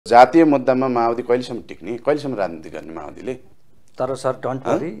जातीय मुद्दामा माओवादी कहिलेसम्म टिक्ने, कहिलेसम्म राजनीति गर्ने माओवादीले? तर सर डोन्ट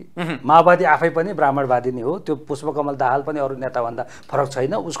वरी, माओवादी आफै पनि ब्राह्मणवादी नै हो। त्यो पुष्पकमल दाहाल पनि अरू नेताभन्दा फरक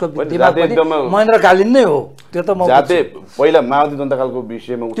छैन। उसको दिमाग पनि महेन्द्रकालीन नै हो। त्यो त म जाते पहिला माओवादी दन्तकालको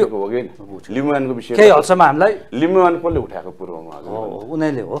विषयमा उठेको हो कि लिम्बुवानको विषयमा केही हदसम्म हामीलाई लिम्बुवान कसले उठाएको पूर्वमा?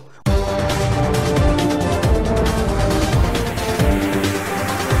 उनीहरूले हो।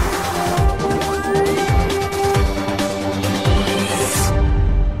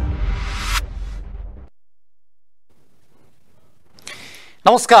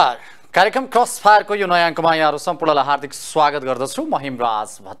 नमस्कार, कार्यक्रम क्रसफायरको यो नयाँ अङ्कमा यहाँहरू सम्पूर्णलाई हार्दिक स्वागत गर्दछु। म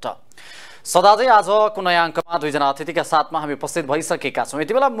हेमराज भट्ट। सदाझै आजको नयाँ अङ्कमा दुईजना अतिथिका साथमा हामी उपस्थित भइसकेका छौँ।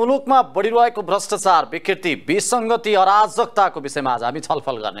 यति बेला मुलुकमा बढिरहेको भ्रष्टाचार, विकृति, विसङ्गति, अराजकताको विषयमा आज हामी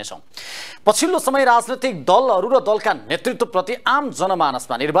छलफल गर्नेछौँ। पछिल्लो समय राजनैतिक दलहरू र दलका नेतृत्वप्रति आम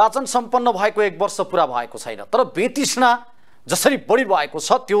जनमानसमा निर्वाचन सम्पन्न भएको 1 वर्ष पुरा भएको छैन, तर बेतृष्णा जसरी बढिरहेको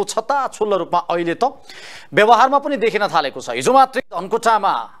छ त्यो छताछुल्लो रूपमा अहिले त व्यवहारमा पनि देखिन थालेको छ। हिजो मात्रै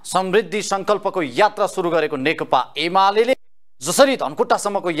धनकुटामा समृद्धि सङ्कल्पको यात्रा सुरु गरेको नेकपा एमाले जसरी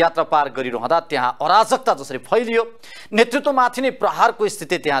धनकुटासम्मको यात्रा पार गरिरहँदा त्यहाँ अराजकता जसरी फैलियो, नेतृत्वमाथि नै प्रहारको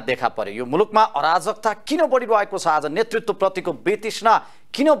स्थिति त्यहाँ देखा पर्यो। यो मुलुकमा अराजकता किन बढिरहेको छ? आज नेतृत्वप्रतिको बेतृष्णा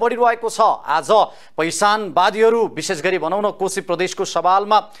किन बढिरहेको छ? आज पैसानवादीहरू विशेष गरी भनौँ न कोशी प्रदेशको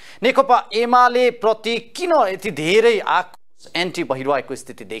सवालमा नेकपा एमाले प्रति किन यति धेरै एन्टी भइरहेको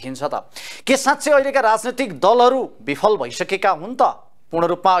स्थिति देखिन्छ त? के साँच्चै अहिलेका राजनैतिक दलहरू विफल भइसकेका हुन् त? पूर्ण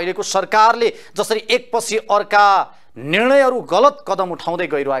रूपमा अहिलेको सरकारले जसरी एकपछि अर्का निर्णयहरू गलत कदम उठाउँदै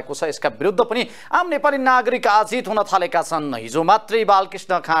गइरहेको छ, यसका विरुद्ध पनि आम नेपाली नागरिक आजित हुन थालेका छन्। हिजो मात्रै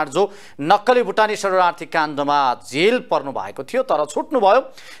बालकृष्ण खाँड जो नक्कली भुटानी शरणार्थी काण्डमा जेल पर्नु भएको थियो तर छुट्नुभयो।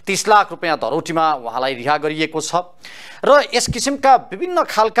 30 लाख रुपियाँ धरौटीमा उहाँलाई रिहा गरिएको छ र यस किसिमका विभिन्न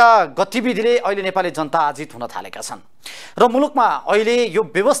खालका गतिविधिले अहिले नेपाली जनता आजित हुन थालेका छन् र मुलुकमा अहिले यो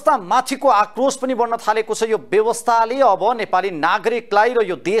व्यवस्था माथिको आक्रोश पनि बढ्न थालेको छ। यो व्यवस्थाले अब नेपाली नागरिकलाई र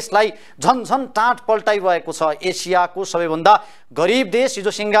यो देशलाई झन्झन टाँट पल्टाइरहेको छ। एसियाको सबैभन्दा गरिब देश हिजो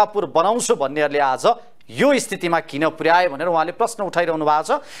सिङ्गापुर बनाउँछु भन्नेहरूले आज यो स्थितिमा किन पुर्याए भनेर उहाँले प्रश्न उठाइरहनु भएको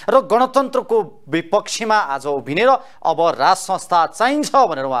छ र गणतन्त्रको विपक्षमा आज उभिनेर अब राज संस्था चाहिन्छ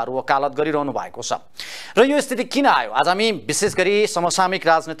भनेर उहाँहरू वकालत गरिरहनु भएको छ। र यो स्थिति किन आयो? आज हामी विशेष गरी समसामयिक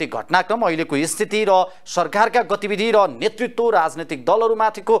राजनीतिक घटनाक्रम, अहिलेको स्थिति र सरकारका गतिविधि र नेतृत्व, राजनीतिक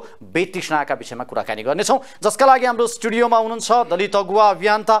दलहरूमाथिको बेतृष्णाका विषयमा कुराकानी गर्नेछौँ, जसका लागि हाम्रो स्टुडियोमा हुनुहुन्छ दलित अगुवा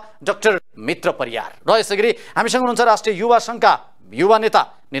अभियन्ता डाक्टर मित्र परियार र यसै गरी हामीसँग हुनुहुन्छ राष्ट्रिय युवा सङ्घका युवा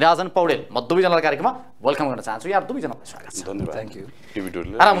नेता निराजन पौडेल। म दुवैजनालाई कार्यक्रममा वेलकम गर्न चाहन्छु। यहाँ दुवैजनालाई स्वागत छ। धन्यवाद। Thank you.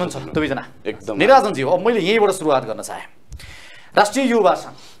 आराम हुनुहुन्छ दुवैजना? एकदम। निराजनजी, अब मैले यहीँबाट सुरुवात गर्न चाहेँ। राष्ट्रिय युवा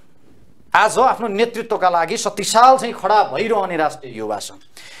सङ्घ आज आफ्नो नेतृत्वका लागि शक्तिशाल चाहिँ खडा भइरहने राष्ट्रिय युवा सङ्घ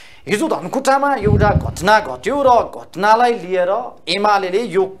हिजो धनकुटामा एउटा घटना घट्यो र घटनालाई लिएर एमाले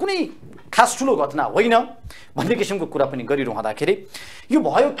यो कुनै खास ठुलो घटना होइन भन्ने किसिमको कुरा पनि गरिरहँदाखेरि यो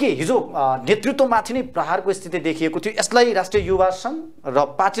भयो के हिजो नेतृत्वमाथि नै प्रहारको स्थिति देखिएको थियो। यसलाई राष्ट्रिय युवा सङ्घ र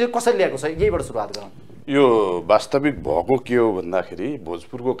पार्टीले कसरी ल्याएको छ, यहीबाट सुरुवात गरौँ। यो वास्तविक भएको के हो भन्दाखेरि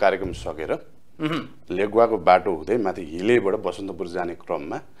भोजपुरको कार्यक्रम सकेर लेगुवाको बाटो हुँदै माथि हिलेबाट बसन्तपुर जाने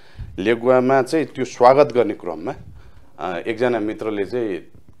क्रममा लेगुवामा चाहिँ त्यो स्वागत गर्ने क्रममा एकजना मित्रले चाहिँ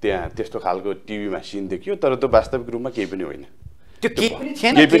त्यहाँ त्यस्तो खालको टिभीमा सिन देखियो, तर त्यो वास्तविक रूपमा केही पनि होइन। केही पनि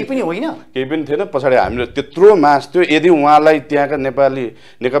थिएन। पछाडि हामीले त्यत्रो मास थियो, यदि उहाँलाई त्यहाँका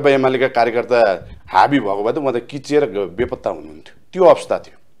नेकपा एमालेका कार्यकर्ता हाबी भएको भए त उहाँ त किचेर बेपत्ता हुनुहुन्थ्यो। त्यो अवस्था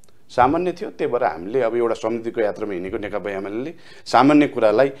थियो, सामान्य थियो। त्यही भएर हामीले अब एउटा समितिको यात्रामा हिँडेको नेकपा एमाले सामान्य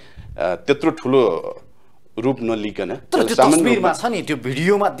कुरालाई त्यत्रो ठुलो रूप नलिकन तस्बिरमा छ नि, त्यो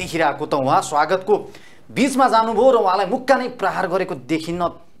भिडियोमा देखिरहेको त उहाँ स्वागतको बीचमा जानुभयो र उहाँलाई मुक्का नै प्रहार गरेको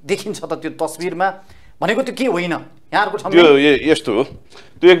देखिन्छ त त्यो तस्बिरमा। भनेको त्यो के होइन त्यो यस्तो हो,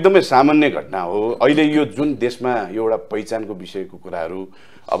 त्यो एकदमै सामान्य घटना हो। अहिले यो जुन देशमा एउटा पहिचानको विषयको कुराहरू,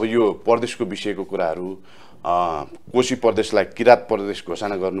 अब यो प्रदेशको विषयको कुराहरू, कोशी प्रदेशलाई किरात प्रदेश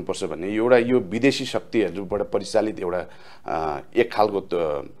घोषणा गर्नुपर्छ भन्ने एउटा यो विदेशी शक्तिहरूबाट परिचालित एउटा एक खालको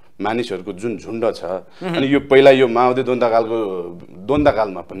मानिसहरूको जुन झुन्ड छ। अनि यो पहिला यो माओवादी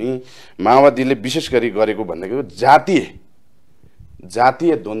द्वन्द्वकालमा पनि माओवादीले विशेष गरी गरेको भनेको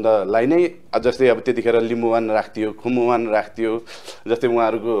जातीय द्वन्द्वलाई नै, जस्तै अब त्यतिखेर लिम्बुवान राख्थ्यो, खुम्बुवान राख्थ्यो, जस्तै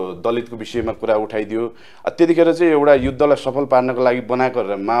उहाँहरूको दलितको विषयमा कुरा उठाइदियो। त्यतिखेर चाहिँ एउटा युद्धलाई सफल पार्नको लागि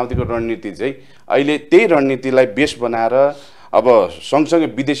बनाएको माओवादीको रणनीति चाहिँ अहिले त्यही रणनीतिलाई बेस बनाएर अब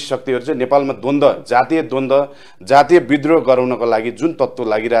सँगसँगै विदेशी शक्तिहरू चाहिँ नेपालमा जातीय विद्रोह गराउनको लागि जुन तत्त्व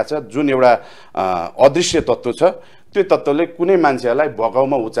लागिरहेछ, जुन एउटा अदृश्य तत्त्व छ, त्यो तत्त्वले कुनै मान्छेलाई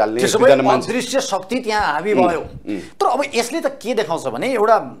भगाउमा उचाल्ने अदृश्य शक्ति त्यहाँ हाबी भयो। तर अब यसले त के देखाउँछ भने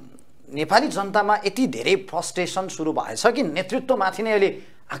एउटा नेपाली जनतामा यति धेरै फ्रस्ट्रेसन सुरु भएछ कि नेतृत्वमाथि नै अहिले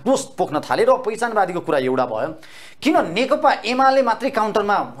आक्रोश पोख्न थाले र पहिचानवादीको कुरा एउटा भयो किन नेकपा एमाले मात्रै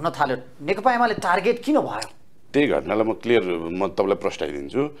काउन्टरमा हुन थाल्यो नेकपा एमाले टार्गेट किन भयो त्यही घटनालाई म क्लियर म तपाईँलाई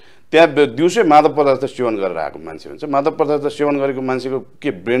प्रस्ताइदिन्छु त्यहाँ दिउँसै मादक पदार्थ सेवन गरेर आएको मान्छे हुन्छ मादक पदार्थ सेवन गरेको मान्छेको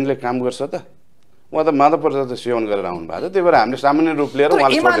के ब्रेनले काम गर्छ त उहाँ त मादक पदार्थ सेवन गरेर आउनु भएको छ त्यही भएर हामीले सामान्य रूप लिएर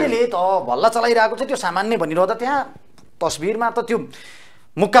एमाले त भल्ला चलाइरहेको छ त्यो सामान्य भनिरहँदा त्यहाँ तस्बिरमा त त्यो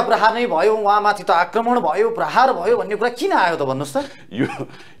मुक्का प्रहार नै भयो उहाँमाथि त आक्रमण भयो प्रहार भयो भन्ने कुरा किन आयो त भन्नुहोस् त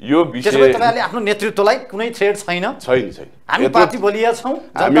यो विषय तपाईँहरूले आफ्नो नेतृत्वलाई कुनै थ्रेड छैन हामी पार्टी बलिया छौँ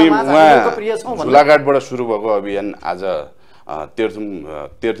हामी उहाँ झुलाघाटबाट सुरु भएको अभियान आज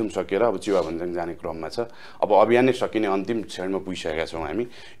तेह्रथुम सकिएर अब चिवा भन्ज्याङ जाने क्रममा छ अब अभियान नै सकिने अन्तिम क्षणमा पुगिसकेका छौँ हामी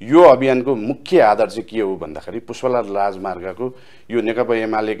यो अभियानको मुख्य आधार चाहिँ के हो भन्दाखेरि पुष्पलाल राजमार्गको यो नेकपा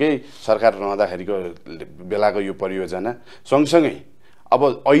एमालेकै सरकार रहँदाखेरिको बेलाको यो परियोजना सँगसँगै अब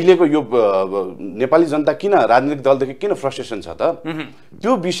अहिलेको यो नेपाली जनता किन राजनीतिक दलदेखि किन फ्रस्ट्रेसन छ त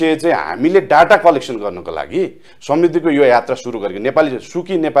त्यो विषय चाहिँ हामीले डाटा कलेक्सन गर्नको लागि समृद्धिको यो यात्रा सुरु गरेको नेपाली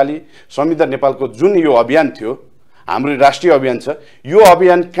सुखी नेपाली समृद्ध नेपालको जुन यो अभियान थियो हाम्रो राष्ट्रिय अभियान छ यो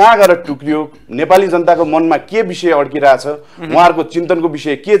अभियान कहाँ गएर टुक्रियो नेपाली जनताको मनमा के विषय अड्किरहेछ उहाँहरूको चिन्तनको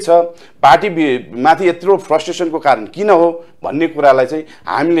विषय के छ पार्टी माथि यत्रो फ्रस्ट्रेसनको कारण किन हो भन्ने कुरालाई चाहिँ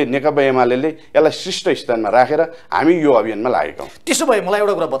हामीले नेकपा एमाले यसलाई शिष्ट स्थानमा राखेर हामी यो अभियानमा लागेका हौँ त्यसो भए मलाई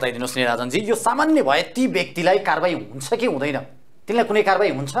एउटा कुरा बताइदिनुहोस् नि राजनजी यो सामान्य भए ती व्यक्तिलाई कारबाही हुन्छ कि हुँदैन तिनलाई कुनै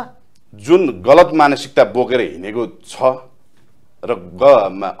कारबाही हुन्छ जुन गलत मानसिकता बोकेर हिँडेको छ र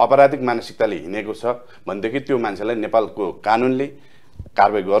अपराधिक मानसिकताले हिँडेको छ भनेदेखि त्यो मान्छेलाई नेपालको कानुनले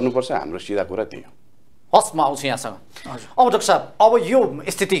कारबाही गर्नुपर्छ हाम्रो सिधा कुरा त्यही हो हस् म आउँछु यहाँसँग अब डाक्टर साहब अब यो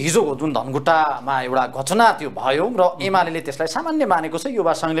स्थिति हिजोको जुन धनकुटामा एउटा घटना त्यो भयो र एमाले त्यसलाई सामान्य मानेको छ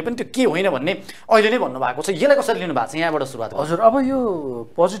युवा सङ्घले पनि त्यो के होइन भन्ने अहिले नै भन्नुभएको छ यसलाई कसरी लिनु भएको छ यहाँबाट सुरुवात हजुर अब यो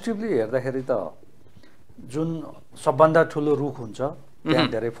पोजिटिभली हेर्दाखेरि त जुन सबभन्दा ठुलो रुख हुन्छ त्यहाँ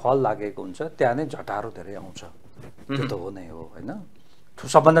धेरै फल लागेको हुन्छ त्यहाँ नै झटारो धेरै आउँछ त्यो त हो नै हो होइन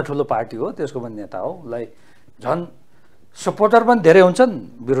सबभन्दा ठुलो पार्टी हो त्यसको पनि नेता हो लाई झन् सपोर्टर पनि धेरै हुन्छन्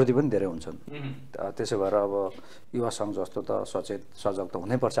विरोधी पनि धेरै हुन्छन् त्यसो भएर अब युवा सङ्घ जस्तो त सचेत सजग त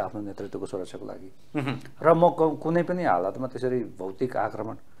हुनैपर्छ आफ्नो नेतृत्वको सुरक्षाको लागि र म कुनै पनि हालतमा त्यसरी भौतिक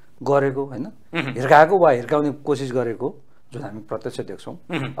आक्रमण गरेको होइन हिर्काएको वा हिर्काउने कोसिस गरेको जुन हामी प्रत्यक्ष देख्छौँ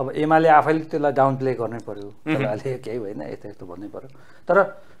अब एमाले आफैले त्यसलाई डाउन प्ले गर्नै पर्यो त्यसलाई केही होइन यस्तो यस्तो भन्नै पर्यो तर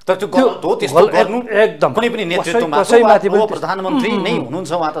एकदम कुनै पनि नेतृत्वमाथि प्रधानमन्त्री नै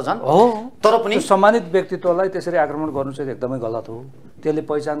हुनुहुन्छ उहाँ त झन् हो तर पनि सम्मानित व्यक्तित्वलाई त्यसरी आक्रमण गर्नु चाहिँ एकदमै गलत हो त्यसले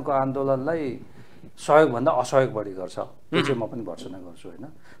पहिचानको आन्दोलनलाई सहयोगभन्दा असहयोग बढी गर्छ त्यो चाहिँ म पनि भर्सना गर्छु होइन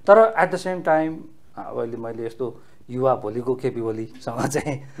तर एट द सेम टाइम अहिले मैले यस्तो युवा भोलिको केपी ओलीसँग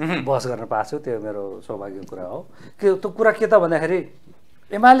चाहिँ बहस गर्न पाएको छु त्यो मेरो सौभाग्यको कुरा हो त्यो कुरा के त भन्दाखेरि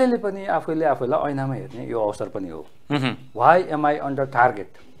एमाले पनि आफैलाई ऐनामा हेर्ने यो अवसर पनि हो why am I under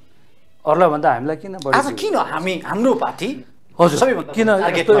target अरूलाई भन्दा हामीलाई किन हाम्रो पार्टी हजुर किन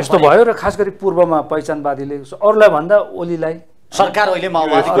यस्तो भयो र खास गरी पूर्वमा पहिचानवादीले अरूलाई भन्दा ओलीलाई सरकार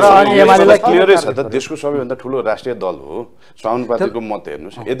अहिले क्लियरै छ त देशको सबैभन्दा ठुलो राष्ट्रिय दल हो समानुपातिको मत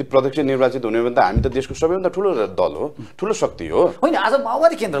हेर्नुहोस् यदि प्रत्यक्ष निर्वाचित हुने भने त हामी त देशको सबैभन्दा ठुलो दल हो ठुलो शक्ति हो होइन आज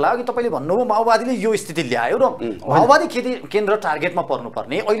माओवादी केन्द्रलाई अघि तपाईँले भन्नुभयो माओवादीले यो स्थिति ल्यायो र माओवादी केन्द्र टार्गेटमा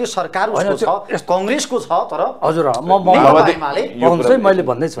पर्नुपर्ने अहिले सरकार उसको छ कङ्ग्रेसको छ तर हजुर मैले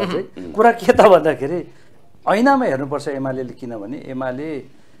भन्दैछु चाहिँ कुरा के त भन्दाखेरि ऐनामा हेर्नुपर्छ एमाले किनभने एमाले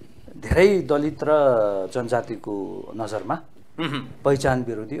धेरै दलित र जनजातिको नजरमा पहिचान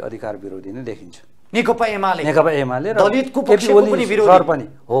विरोधी अधिकार विरोधी नै देखिन्छ नेकपा एमाले र दलितको पक्षको पनि विरोधी पनि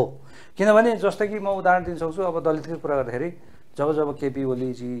हो किनभने जस्तै कि म उदाहरण दिन सक्छु अब दलितकै कुरा गर्दाखेरि जब केपी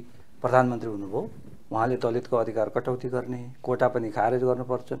ओलीजी प्रधानमन्त्री हुनुभयो उहाँले दलितको अधिकार कटौती गर्ने कोटा पनि खारेज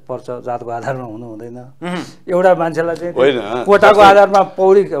गर्नुपर्छ जातको आधारमा हुनु हुँदैन एउटा मान्छेलाई चाहिँ कोटाको आधारमा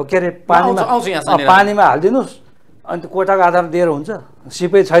पौडी के अरे पानीमा हालिदिनुहोस् अनि कोटाको आधार दिएर हुन्छ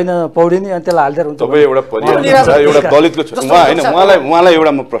सिपै छैन पौडी नि अनि त्यसलाई हालिदिएर हुन्छ एउटा दलितको उहाँलाई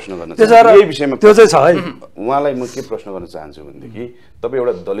एउटा म प्रश्न गर्न चाहन्छु यही विषयमा त्यो चाहिँ छ है उहाँलाई म के प्रश्न गर्न चाहन्छु भनेदेखि तपाईँ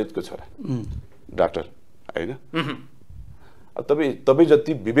एउटा दलितको छोरा डाक्टर होइन तपाईँ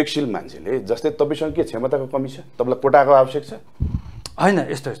जति विवेकशील मान्छेले जस्तै तपाईँसँग के क्षमताको कमी छ तपाईँलाई कोटाको आवश्यक छ होइन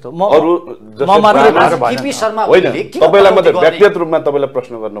यस्तो तपाईँलाई मात्रै व्यक्तिगत रूपमा तपाईँलाई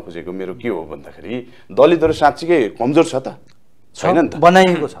प्रश्न गर्न खोजेको मेरो के हो भन्दाखेरि दलितहरू साँच्चीकै कमजोर छ त छैन नि त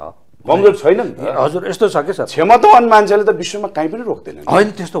बनाइएको छ कमजोर छैन नि त हजुर यस्तो छ के सर क्षमतावान मान्छेले त विश्वमा कहीँ पनि रोक्दैन होइन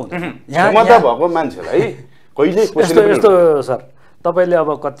त्यस्तो हुँदैन क्षमता भएको मान्छेलाई कहिले यस्तो सर तपाईँले अब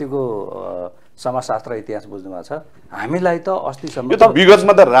कतिको समाजशास्त्र इतिहास बुझ्नु भएको छ हामीलाई त अस्तिसम्म यो त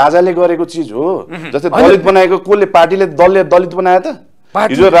विगतमा त राजाले गरेको चिज हो जस्तै दलित बनाएको कसले पार्टीले दलले दलित बनायो त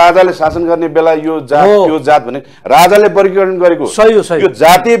हिजो राजाले शासन गर्ने बेला यो जात त्यो जात भने राजाले वर्गीकरण गरेको सही हो, सही। यो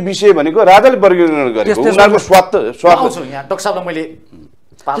जातीय विषय भनेको राजाले वर्गीकरण गरेको उनीहरुको स्वार्थ यहाँ डाक्टर साहबलाई मैले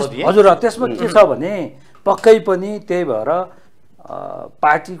पालो दिएँ। हजुर त्यसमा के छ भने पक्कै पनि त्यही भएर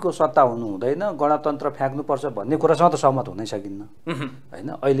पार्टीको सत्ता हुनु हुँदैन, गणतन्त्र फ्याँक्नुपर्छ भन्ने कुरासँग त सहमत हुनै सकिन्न हैन।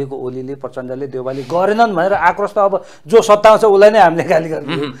 अहिलेको ओलीले प्रचण्डले देउवाले गरेनन् भनेर आक्रोश त अब जो सत्ता आउँछ उसलाई नै हामीले गाली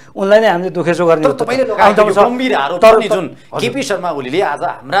गर्ने, उनलाई नै हामीले दुखेसो गर्ने। तर तपाईले लगाएको गम्भीर आरोप पनि जुन केपी शर्मा ओलीले आज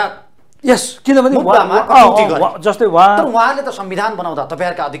हाम्रा यस किनभने जस्तै उहाँले त संविधान बनाउँदा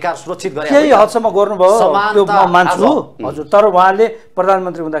तपाईहरुका अधिकार सुरक्षित गरे केही हदसम्म गर्नुभयो त्यो म मान्छु हजुर। तर उहाँले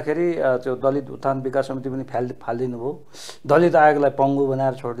प्रधानमन्त्री हुँदाखेरि त्यो दलित उत्थान विकास समिति पनि फालिदिनु भयो, दलित आयोगलाई पङ्गु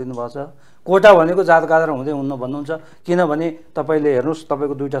बनाएर छोडिदिनु भएको छ। कोटा भनेको जात गाजार हुँदै हुन्न भन्नुहुन्छ, किनभने तपाईँले हेर्नुहोस्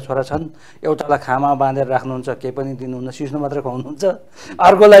तपाईँको दुईटा छोरा छन्, एउटालाई खामा बाँधेर राख्नुहुन्छ, केही पनि दिनुहुन्न, सिस्नो मात्र खुवाउनुहुन्छ,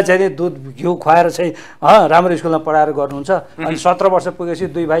 अर्कोलाई चाहिँ दुध घिउ खुवाएर चाहिँ राम्रो स्कुलमा पढाएर गर्नुहुन्छ। अनि 17 वर्ष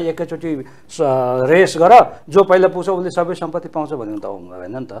पुगेपछि दुई भाइ एकैचोटि रेस गर, जो पहिला पुग्छ उसले सबै सम्पत्ति पाउँछ भन्ने त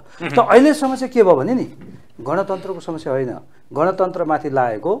होइन नि त। त अहिले समस्या के भयो भने नि गणतन्त्रको समस्या होइन, गणतन्त्रमाथि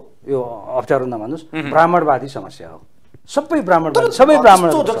लागेको यो अप्ठ्यारो नमान्नुहोस् ब्राह्मणवादी समस्या हो। सबै ब्राह्मण सबै ब्राह्मण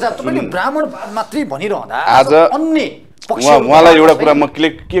तपाईले ब्राह्मणवाद मात्रै भनिरहँदा आज अन्य उहाँलाई एउटा कुरा म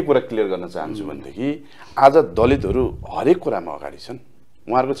के कुरा क्लियर गर्न चाहन्छु भनेदेखि आज दलितहरू हरेक कुरामा अगाडि छन्।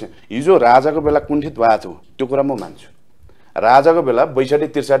 उहाँहरूको चाहिँ हिजो राजाको बेला कुण्ठित भएको थियो त्यो कुरा म मान्छु। राजाको बेला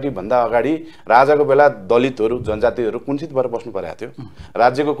 62-63 भन्दा अगाडि राजाको बेला दलितहरू जनजातिहरू कुण्ठित भएर बस्नु परेको थियो।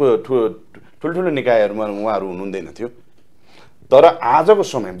 राज्यको ठुल्ठुलो निकायहरूमा उहाँहरू हुनुहुँदैन थियो। तर आजको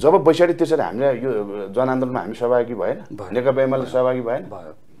समय जब 62-63 हामीलाई यो जनआन्दोलनमा हामी सहभागी भएन, नेकपा एमाले सहभागी भएन,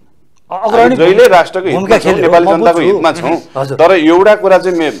 जहिले राष्ट्रको हितमा छौँ, नेपाली जनताको हितमा छौँ। तर एउटा कुरा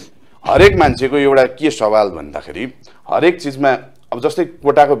चाहिँ हरेक मान्छेको एउटा के सवाल भन्दाखेरि हरेक चिजमा अब जस्तै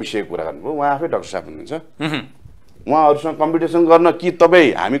कोटाको विषयको कुरा गर्नुभयो, उहाँ आफै डाक्टर साहब हुनुहुन्छ, उहाँहरूसँग कम्पिटिसन गर्न कि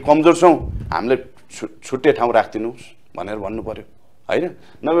तपाईँ हामी कमजोर छौँ हामीलाई छुट्टै ठाउँ राखिदिनुहोस् भनेर भन्नु पर्यो होइन।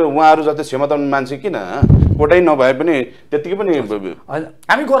 नभए उहाँहरू जति क्षमतावान मान्छे किन कोटै नभए पनि त्यतिकै पनि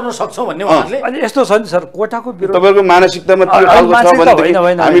हामी गर्न सक्छौँ भन्ने उहाँहरूले अनि यस्तो छ नि सर कोटाको विरोध तपाईँको मानसिकतामा त्यो खालको छ भनेदेखि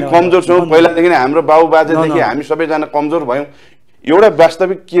हामी कमजोर छौँ, पहिलादेखि हाम्रो बाबुबाजेदेखि हामी सबैजना कमजोर भयौँ। एउटा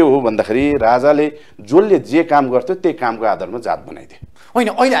वास्तविक के हो भन्दाखेरि राजाले जसले जे काम गर्थ्यो त्यही कामको आधारमा जात बनाइदिए होइन।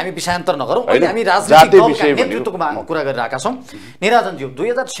 अहिले हामी विषयान्तर नगरौँ, अहिले हामी राजनीतिक दलका नेतृत्वको कुरा गरिरहेका छौँ। निराजनज्यू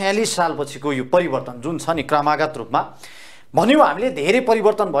 2046 सालपछिको यो परिवर्तन जुन छ नि क्रमागत रूपमा भन्यौँ हामीले धेरै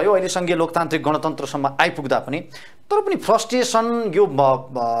परिवर्तन भयो अहिले सङ्घीय लोकतान्त्रिक गणतन्त्रसम्म आइपुग्दा पनि, तर पनि फ्रस्ट्रेसन यो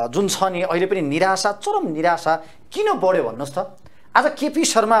जुन छ नि अहिले पनि निराशा, चरम निराशा किन बढ्यो भन्नुहोस् त। आज केपी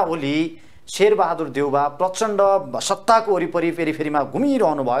शर्मा ओली, शेरबहादुर देउवा, प्रचण्ड सत्ताको वरिपरि फेरिफेरीमा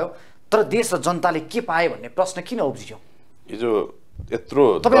घुमिरहनु भयो, तर देश र जनताले के पाए भन्ने प्रश्न किन उब्जियो? हिजो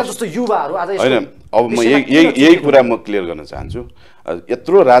यत्रो तपाईँ जस्तो युवाहरू आज होइन, अब म यही कुरा म क्लियर गर्न चाहन्छु।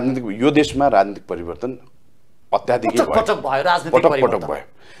 यत्रो राजनीतिक यो देशमा राजनीतिक परिवर्तन अत्याधिक पटक भयो,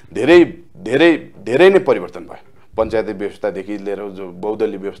 धेरै नै परिवर्तन भयो। पञ्चायती व्यवस्थादेखि लिएर जो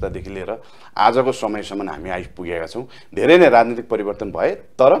बहुदलीय व्यवस्थादेखि लिएर आजको समयसम्म हामी आइपुगेका छौँ। धेरै नै राजनीतिक परिवर्तन भए,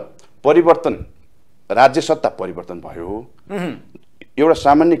 तर परिवर्तन राज्य सत्ता परिवर्तन भयो। एउटा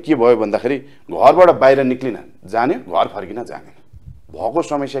सामान्य के भयो भन्दाखेरि घरबाट बाहिर निक्लिन जाने, घर फर्किन जाने भएको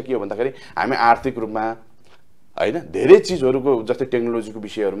समस्या के हो भन्दाखेरि हामी आर्थिक रूपमा होइन धेरै चिजहरूको जस्तै टेक्नोलोजीको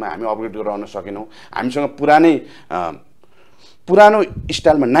विषयहरूमा हामी अपग्रेड गराउन सकेनौँ। हामीसँग पुरानो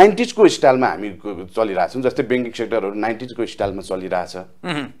स्टाइलमा 90s को स्टाइलमा हामी चलिरहेछौँ। जस्तै ब्याङ्किङ सेक्टरहरू 90s को स्टाइलमा चलिरहेछ।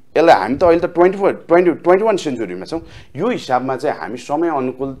 यसलाई हामी त अहिले त 21 सेन्चुरीमा छौँ। यो हिसाबमा चाहिँ हामी समय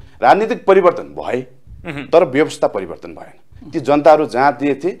अनुकूल राजनीतिक परिवर्तन भए, तर व्यवस्था परिवर्तन भएन। ती जनताहरू जहाँ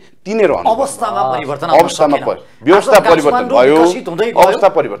दिए थिए तिनीहरू अवस्थामा परिवर्तन व्यवस्था परिवर्तन भयो, अवस्था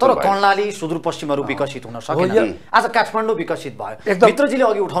परिवर्तन तर कर्णाली सुदूरपश्चिमहरू विकसित हुन सकेन। आज काठमाडौँ विकसित भयो। मित्रजीले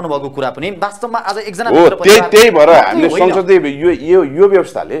अघि उठाउनु भएको कुरा पनि वास्तवमा आज एकजना त्यही भएर हामीले संसदीय यो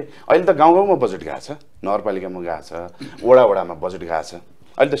व्यवस्थाले अहिले त गाउँ गाउँमा बजेट गएको छ, नगरपालिकामा गएको छ, वडा वडामा बजेट गएको छ।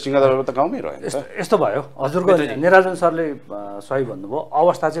 अहिले त सिंहदरबार त गाउँमै रह्यो। यस्तो भयो हजुरको निराजन सरले सही भन्नुभयो,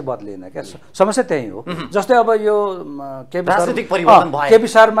 अवस्था चाहिँ बदलिएन क्या, समस्या त्यही हो। जस्तै अब यो केपी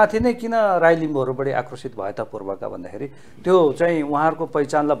शर्माथि नै किन राई लिम्बूहरू बढी आक्रोशित भए त पूर्वका भन्दाखेरि त्यो चाहिँ उहाँहरूको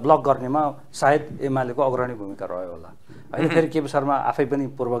पहिचानलाई ब्लक गर्नेमा सायद एमालेको अग्रणी भूमिका रह्यो होला होइन। फेरि केपी शर्मा आफै पनि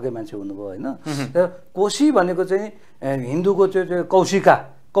पूर्वकै मान्छे हुनुभयो होइन। कोशी भनेको चाहिँ हिन्दूको त्यो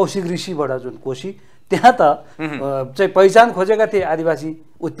कौशिक ऋषिबाट जुन कोशी त्यहाँ त चाहिँ पहिचान खोजेका थिए आदिवासी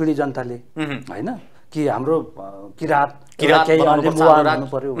उत्पीडित जनताले होइन कि हाम्रो किराँत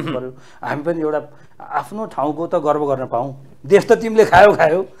हुनु पर्यो। हामी पनि एउटा आफ्नो ठाउँको त गर्व गर्न पाऊँ। देश त तिमीले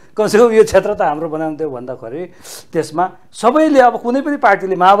खायौ कमसेकम यो क्षेत्र त हाम्रो बनाउनु थियो भन्दाखेरि त्यसमा सबैले अब कुनै पनि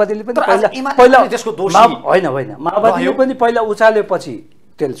पार्टीले माओवादीले पनि पहिला होइन माओवादीले पनि पहिला उचालेपछि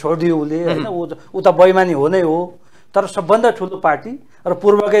त्यसले छोडिदियो उसले होइन ऊ त बैमानी हो नै हो तर सबभन्दा ठुलो पार्टी र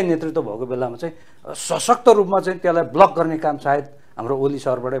पूर्वकै नेतृत्व भएको बेलामा चाहिँ सशक्त रूपमा चाहिँ त्यसलाई ब्लक गर्ने काम सायद हाम्रो ओली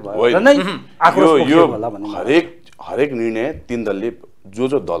सरबाटै भयो र नै आक्रोश पोखियो होला भन्ने हरेक निर्णय तीन दलले जो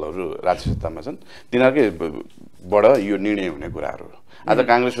दलहरू राज्य सत्तामा छन् तिनीहरूकैबाट यो निर्णय हुने कुराहरू आज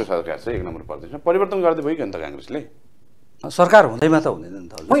काङ्ग्रेसको सरकार चाहिँ 1 नम्बर प्रदेशमा परिवर्तन गर्दै भयो नि त काङ्ग्रेसले सरकार हुँदैमा त हुँदैन नि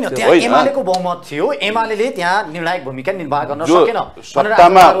त होइन त्यहाँ एमालेको बहुमत थियो एमाले त्यहाँ निर्णायक भूमिका निर्वाह गर्न सकेन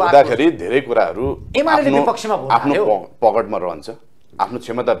सत्तामा हुँदाखेरि धेरै कुराहरू एमाले विपक्षमा आफ्नो पकडमा रहन्छ आफ्नो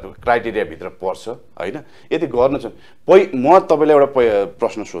क्षमता क्राइटेरिया भित्र पर्छ हैन यदि गर्न छ म तपाईलाई एउटा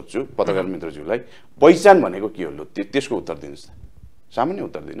प्रश्न सोध्छु पत्रकार मित्रज्यूलाई पहिचान भनेको के हो त्यसको उत्तर दिनुस् त सामान्य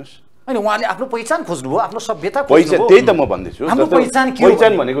उत्तर दिनुस् हैन उहाँले आफ्नो पहिचान खोज्नुभयो आफ्नो सभ्यता खोज्नुभयो त्यही त म भन्दैछु हाम्रो पहिचान के हो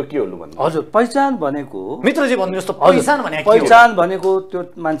पहिचान भनेको के हो भन्नु हजुर पहिचान भनेको मित्रजी भन्नुस् त पहिचान भनेको के हो पहिचान भनेको त्यो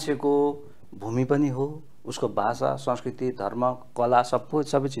मान्छेको भूमि पनि हो उसको भाषा संस्कृति धर्म कला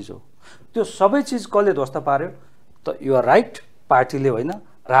सबै चिज हो त्यो सबै चिज कसले ध्वस्त पार्यो त यु आर राइट पार्टीले होइन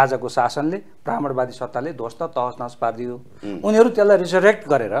राजाको शासनले ब्राह्मणवादी सत्ताले ध्वस्त तहस नहस पारिदियो उनीहरू त्यसलाई रिसरेक्ट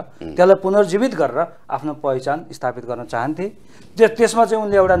गरेर त्यसलाई पुनर्जीवित गरेर आफ्नो पहिचान स्थापित गर्न चाहन्थे त्यसमा चाहिँ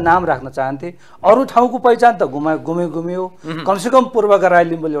उनले एउटा नाम राख्न चाहन्थे अरू ठाउँको पहिचान त गुम्यो कमसेकम पूर्वका राई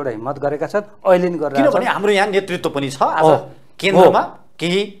लिम्बूले एउटा हिम्मत गरेका छन् अहिले नि गरेर किनभने हाम्रो यहाँ नेतृत्व पनि छ आज केन्द्रमा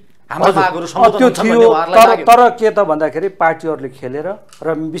केही हाम्रो मागहरू सम्बोधन हुन्छ भन्ने उहाँहरुलाई तर के त भन्दाखेरि पार्टीहरूले खेलेर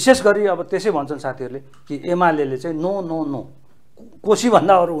र विशेष गरी अब त्यसै भन्छन् साथीहरूले कि एमालेले चाहिँ नो कोशी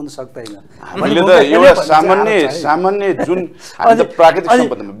भन्दा अरू हुन सक्दैन हामीले त एउटा सामान्य जुन हामी त प्राकृतिक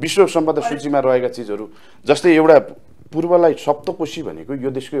सम्पदामा विश्व सम्पदा सूचीमा रहेका चिजहरू जस्तै एउटा पूर्वलाई सप्तकोशी भनेको यो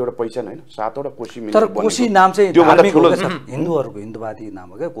देशको एउटा पहिचान हैन 7 वटा कोशी मिलेर तर कोशी नाम चाहिँ धार्मिक हो के हिन्दूहरुको हिन्दुवादी नाम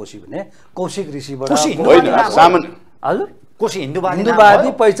हो के कोशी भने कौशिक ऋषिबाट होइन सामान्य हजुर कोशी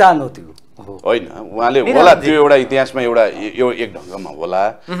हिन्दुवादी पहिचान हो त्यो होइन उहाँले होला त्यो एउटा इतिहासमा एउटा एक ढङ्गमा होला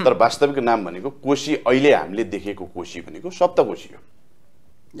तर वास्तविक नाम भनेको कोशी अहिले हामीले देखेको कोशी भनेको सप्तकोशी हो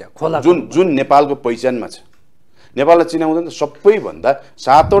जुन नेपालको पहिचानमा छ नेपाललाई चिनाउँदा त सबैभन्दा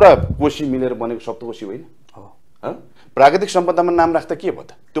 7 वटा कोशी मिलेर बनेको सप्तकोशी होइन प्राकृतिक सम्पदामा नाम राख्दा के भयो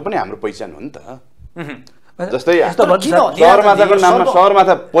त त्यो पनि हाम्रो पहिचान हो नि त जस्तै सगरमाथाको नाममा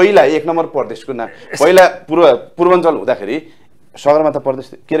सगरमाथा पहिला 1 नम्बर प्रदेशको नाम पहिला पूर्वाञ्चल हुँदाखेरि सगरमाथा प्रदेश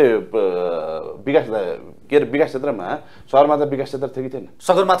के अरे विकास क्षेत्रमा सगरमाथा विकास क्षेत्र थियो कि थिएन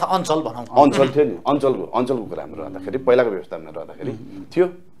सगरमाथा अञ्चल भनौँ अञ्चल थियो नि अञ्चलको कुरामा रहँदाखेरि पहिलाको व्यवस्थामा रहँदाखेरि थियो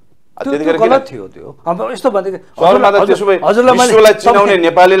गलत थियो त्यो अब यस्तो भनेको सगरमाथा त्यसो भए विश्वलाई चिनाउने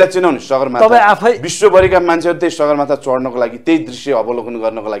नेपालीलाई चिनाउने सगरमाथा तपाई आफै विश्वभरिका मान्छेहरू त्यही सगरमाथा चढ्नको लागि त्यही दृश्य अवलोकन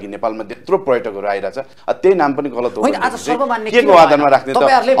गर्नको लागि नेपालमा त्यत्रो पर्यटकहरू आइरहेछ त्यही नाम पनि गलत हो आज सर्वमान्य के को आधारमा राख्ने त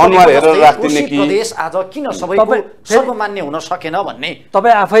अनुहार हेरेर राख्दिने कि प्रदेश आज किन सबैको सर्वमान्य हुन सकेन भन्ने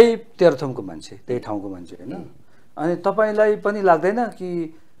तपाई आफै तेह्रथुमको मान्छे त्यही ठाउँको मान्छे हैन अनि तपाईलाई पनि लाग्दैन कि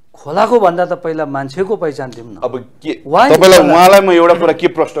खोलाको भन्दा त पहिला मान्छेको पहिचान दिउँ न अब के तपाईलाई उहाँलाई म एउटा कुरा के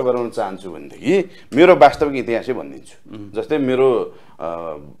प्रश्न गराउन चाहन्छु भनेदेखि मेरो वास्तविक इतिहासै भनिदिन्छु जस्तै मेरो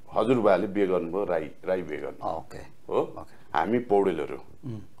हजुरबाले बिहे गर्नुभयो राई बिहे गर्नु ओके हो हामी पौडेलहरू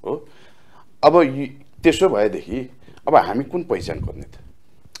हो अब त्यसो भएदेखि अब हामी कुन पहिचान गर्ने त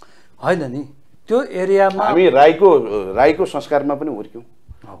हैन नि त्यो एरियामा हामी राईको संस्कारमा पनि हुर्क्यौं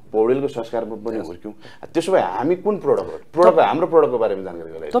पौडेलको संस्कारमा पनि हुर्क्यौं त्यसो भए हामी कुन प्रोडक्ट हाम्रो प्रोडक्टको बारेमा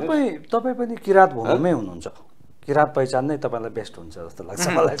जानकारी गराइदिनु तपाई पनि किरात भूमिमै हुनुहुन्छ किरात पहिचान नै तपाईलाई बेस्ट हुन्छ जस्तो लाग्छ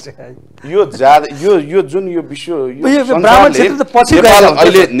मलाई चाहिँ यो जुन यो विश्व यो ब्राह्मण क्षेत्र त पछि गएर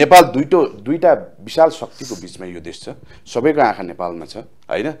अहिले नेपाल दुईटा विशाल शक्तिको बीचमा यो देश छ सबैको आँखा नेपालमा छ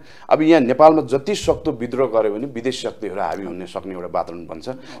हैन अब यहाँ नेपालमा जति सक्दो विद्रोह गर्यो भने विदेशी शक्तिहरू हावी हुन सक्ने एउटा वातावरण बन्छ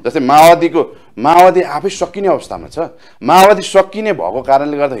जस्तै माओवादी आफै सकिने अवस्थामा छ माओवादी सकिने भएको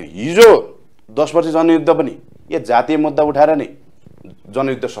कारणले गर्दा हिजो 10 वर्ष जनयुद्ध पनि यो जातीय मुद्दा उठाएर नै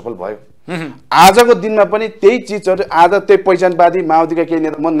जनयुद्ध सफल भयो आजको दिनमा पनि त्यही चीजहरु आज त्यही पहिचानवादी माओवादीका केही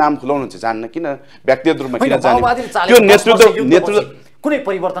नेता म नाम खुलाउनु चाहिँ जान्न किन व्यक्तिगत रूपमा किन जाने त्यो नेतृत्व कुनै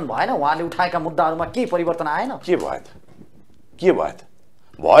परिवर्तन भएन उहाँले उठाएका मुद्दाहरुमा के परिवर्तन आएन के भयो त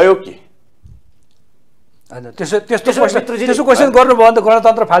भयो के हैन त्यसो क्वेशन गर्नु भयो भने त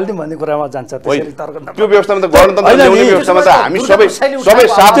गणतन्त्र फाल्दिम भन्ने कुरामा जान्छ त्यसरी तर्क त्यो व्यवस्थामा त गणतन्त्र ल्याउने व्यवस्थामा त हामी सबै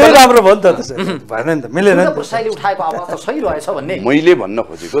साथै राम्रो भयो नि त त्यसरी भएन नि त मिलेन नि त शैली उठाएको आवाज त सही रहेछ भन्ने मैले भन्न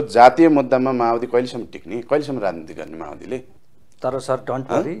खोजेको जातीय मुद्दामा माओवादी कहिलेसम्म टिक्ने कहिलेसम्म राजनीति गर्ने माओवादीले तर सर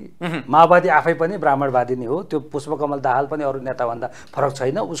डोन्ट वरी माओवादी आफै पनि ब्राह्मणवादी नै हो त्यो पुष्पकमल दाहाल पनि अरू नेताभन्दा फरक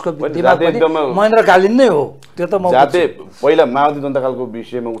छैन उसको दिमाग पनि महेन्द्र कालीन नै हो त्यो त म जाते पहिला माओवादी जनताकालको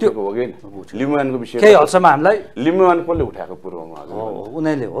विषयमा उठेको हो कि लिम्बुवानको विषय केही हदसम्म हामीलाई लिम्बुवान कसले उठाएको पूर्वमा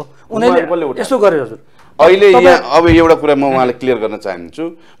उनीहरूले हो उनीहरूले यस्तो गरे हजुर अहिले यहाँ अब एउटा कुरा म उहाँलाई क्लियर गर्न चाहन्छु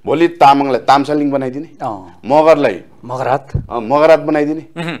भोलि तामाङलाई तामसालिङ बनाइदिने मगरलाई मगरात बनाइदिने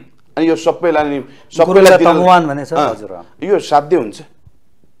अनि यो सबैलाई यो साध्य हुन्छ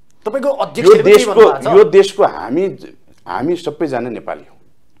तपाईको यो देशको हामी सबैजना नेपाली हौ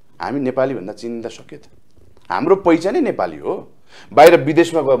हामी नेपाली भन्दा चिन्दा सक्यो त हाम्रो पहिचानै नेपाली हो बाहिर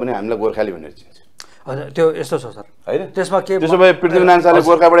विदेशमा गयो भने हामीलाई गोर्खाली भनेर चिन्छ होइन त्यो यस्तो छ सर हैन त्यसमा के त्यसो भए पृथ्वीनारायण शाहले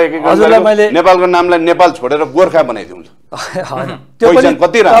गोर्खाबाट एक नेपालको नामलाई नेपाल छोडेर गोर्खा बनाइदिउँ हैन त्यो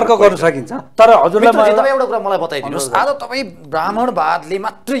पनि तर्क गर्न सकिन्छ तर हजुरलाई तपाईँ एउटा कुरा मलाई बताइदिनुस् आज तपाईँ ब्राह्मणवादले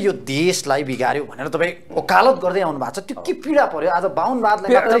मात्र यो देशलाई बिगार्यो भनेर तपाईँ वकालत गर्दै आउनु भएको छ त्यो के पीडा पर्यो आज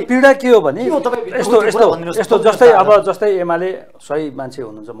बाहुनवादलाई पीडा के हो भने यस्तो जस्तै एमाले सही मान्छे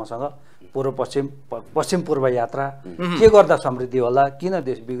हुनुहुन्छ मसँग पूर्व पश्चिम पूर्व यात्रा के गर्दा समृद्धि होला किन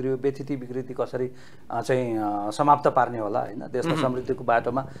देश बिग्रियो व्यथिति विकृति कसरी चाहिँ समाप्त पार्ने होला हैन देशलाई समृद्धिको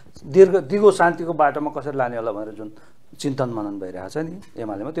बाटोमा दिगो शान्तिको बाटोमा कसरी लाने होला भनेर जुन चिन्तन मनन भइरहेछ नि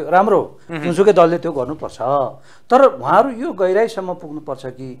एमालेमा त्यो राम्रो जुनसुकै दलले त्यो गर्नुपर्छ तर उहाँहरू यो गहिराईसम्म पुग्नुपर्छ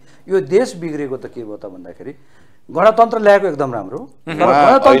कि यो देश बिग्रेको त के भयो त भन्दाखेरि गणतन्त्र ल्याएको एकदम राम्रो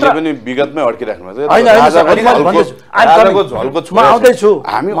गणतन्त्र पनि विगतमै अड्किराख्नु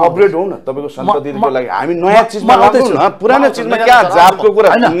हामी अपग्रेड हौ न तपाईको संसदीयको लागि हामी नयाँ चीजमा लाग्छौं न पुरानो चीजमा क्या जातको कुरा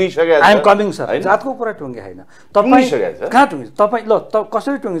टुङ्गिसकेको छ आई एम कमिङ सर जातको कुरा टुङ्गे हैन तपाई कहाँ टुङ्गे तपाई ल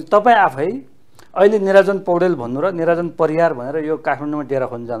कसरी टुङ्गे तपाई आफै अहिले निराजन पौडेल भन्नु र निराजन परियार भनेर यो काठमाडौँमा डेरा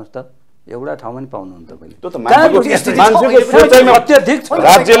खोज्न जानुस् त एउटा ठाउँमा नि पाउनुहुन्न तपाईले त्यो त मान्छेको सोचाइमा अत्यधिक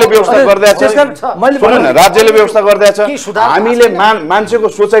राज्यले व्यवस्था गर्दैछ राज्यले व्यवस्था गर्दैछ हामीले मान्छेको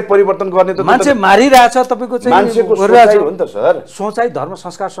सोचाइ परिवर्तन गर्ने त मान्छे मारिरहेछ तपाईको चाहिँ मान्छेको सोचाइ हो नि त सर सोचाइ धर्म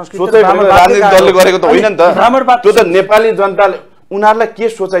संस्कार संस्कृति सोचाइ राजनीतिक दलले गरेको त होइन नि त त्यो त नेपाली जनताले उनीहरुलाई के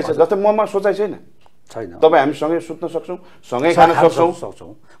सोचाइ छ जस्तै ममा सोचाइ छैन छैन तपाई हामी सँगै सुत्न सक्छौं सँगै खान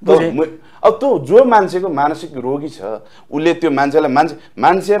सक्छौं अब त्यो जो मान्छेको मानसिक रोगी छ उले त्यो मान्छेलाई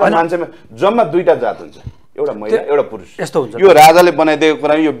मान्छे र मान्छेमा जम्मा दुईटा जात हुन्छ एउटा महिला एउटा पुरुष यस्तो हुन्छ यो राजाले बनाइदिएको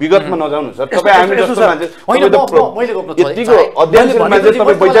कुरा यो विगतमा नजाउनु सर तपाई हामी जस्तो मान्छे यतिको अध्ययनशील मान्छे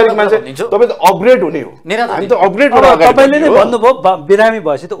तपाई वैचारिक मान्छे तपाई त अपग्रेड हुने हो हामी त अपग्रेड हुन अगाडि तपाईले नै भन्नुभयो बिरामी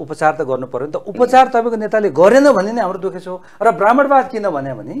भएपछि त उपचार त गर्नु पर्यो नि त उपचार तपाईको नेताले गरेन भने नै हाम्रो दुःख छ र ब्राह्मणवाद किन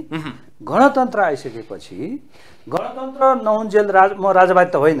भन्या भने गणतन्त्र आइसकेपछि गणतन्त्र नहुन्जेल म राजावादी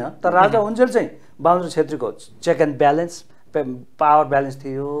त होइन तर राजा हुन्जेल चाहिँ बाहुन छेत्रीको check and balance power balance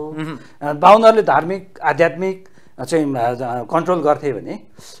थियो बाहुनहरूले धार्मिक आध्यात्मिक चाहिँ कन्ट्रोल गर्थे भने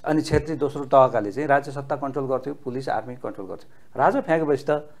अनि छेत्री दोस्रो तहकाले चाहिँ राज्य सत्ता कन्ट्रोल गर्थ्यो पुलिस आर्मी कन्ट्रोल गर्थ्यो राजा फ्याँकेपछि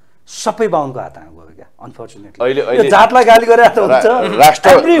त सबै बाहुनको हातमा गयो क्या अनफर्चुनेटली जातलाई गाली गरेर त हुन्छ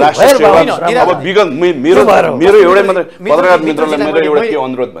अब विगत मेरो एउटै मात्र पत्रकार मित्रलाई मेरो एउटा के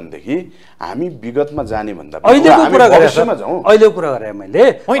अनुरोध भन्देखि हामी विगतमा जाने भन्दा अहिलेको कुरा गरे मैले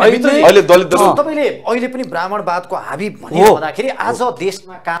अहिले दलित तपाईले अहिले पनि ब्राह्मणवादको हाबी भनिरहँदाखेरि आज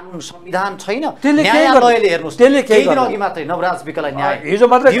देशमा कानुन संविधान छैन न्यायालयले हेर्नुस् त्यसले केही दिन अघि मात्रै नवराज विकलाई न्याय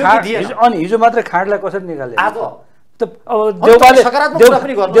हिजो मात्रै खाडलाई कसरी निकाल्यो आज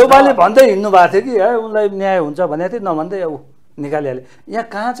देउबाले भन्दै हिँड्नु भएको थियो कि है उनलाई न्याय हुन्छ भने थियो नभन्दै निकालिहाले यहाँ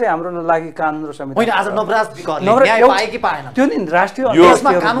कहाँ चाहिँ हाम्रो लागि कानुन र संविधान आज नवराज न्याय पाए कि पाएन त्यो नि राष्ट्रिय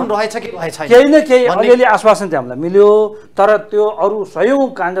देशमा कानुन रहेछ कि रहेछ केही न केही अलिअलि आश्वासन चाहिँ हामीलाई मिल्यो तर त्यो अरू सयौं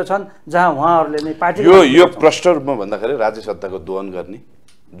काण्ड छन् जहाँ उहाँहरूले नै पार्टी यो प्रष्ट रूपमा भन्दाखेरि राज्य सत्ताको दोहन गर्ने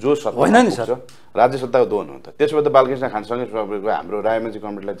जो होइन नि सर राज्य सत्ताको दोहन हो त त्यसो भए त बालकृष्ण खानसँगै हाम्रो रायमाझी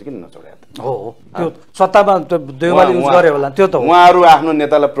कमिटीलाई चाहिँ किन नचोड्या त हो त्यो सत्तामा देउवाले युज गरे होला त्यो त उहाँहरू आफ्नो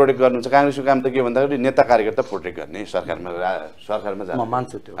नेतालाई प्रोटेक्ट गर्नुहुन्छ कांग्रेसको काम त के भन्दाखेरि नेता कार्यकर्ता प्रोटेक्ट गर्ने सरकारमा जानु म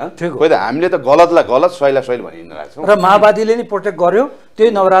मान्छु त्यो ठिक हो खोइ त हामीले त गलतलाई गलत सहीलाई सही भनि हिँडिरहेको छौँ र माओवादीले नि प्रोटेक्ट गर्यो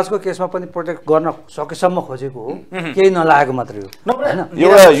त्यही नवराजको केसमा पनि प्रोटेक्ट गर्न सकेसम्म खोजेको हो केही नलागेको मात्रै हो हैन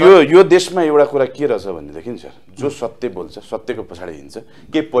एउटा यो देशमा एउटा कुरा के रहेछ भनेदेखि सर जो सत्य बोल्छ सत्यको पछाडि हिँड्छ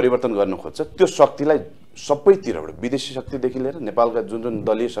के परिवर्तन गर्न खोज्छ त्यो शक्तिलाई सबैतिरबाट विदेशी शक्तिदेखि लिएर नेपालका जुन जुन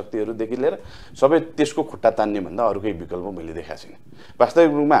दलीय शक्तिहरूदेखि लिएर सबै त्यसको खुट्टा तान्ने भन्दा अरू केही विकल्प मैले देखाएको छैन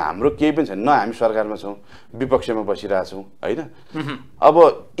वास्तविक रूपमा हाम्रो केही पनि छैन न हामी सरकारमा छौँ विपक्षमा बसिरहेछौँ होइन अब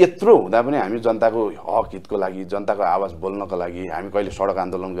यत्रो हुँदा पनि हामी जनताको हक हितको लागि जनताको आवाज बोल्नको लागि हामी कहिले सडक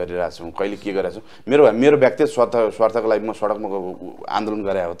आन्दोलन गरिरहेछौँ कहिले के गरिरहेछौँ मेरो व्यक्तिगत स्वार्थको लागि म सडकमा आन्दोलन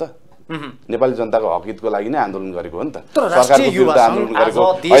गरे हो त नेपाली जनताको हक हितको लागि नै आन्दोलन गरेको हो नि त सरकारको विरुद्ध आन्दोलन गरेको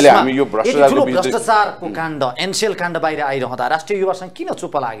अहिले हामी यो भ्रष्टाचारको काण्ड एनसेल काण्ड बाहिर आइरहँदा राष्ट्रिय युवा संघ किन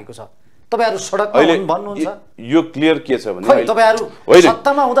चुप लागेको छ तपाईहरु सडकमा हुन् भन्नुहुन्छ यो क्लियर के छ भने खै तपाईहरु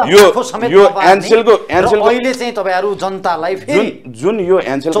सत्तामा हुँदा आँखो समेत यो एनसेलको अहिले चाहिँ तपाईहरु जनतालाई फेरि जुन यो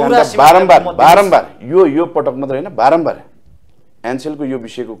एनसेल बारम्बार यो पटक मात्र हैन बारम्बार एनसेलको यो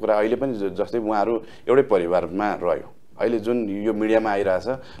विषयको कुरा अहिले पनि जस्तै उहाँहरु एउटै परिवारमा रह्यो अहिले जुन यो मिडियामा आइरहेछ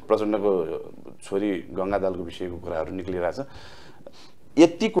प्रचण्डको छोरी गंगा दालको विषयको कुराहरु निक्लिरहेछ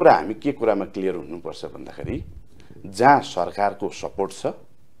यति कुरा हामी के कुरामा क्लियर हुनुपर्छ भन्दाखेरि जहाँ सरकारको सपोर्ट छ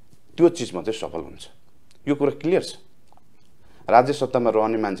त्यो चीजमा चाहिँ सफल हुन्छ यो कुरा क्लियर छ राज्य सत्तामा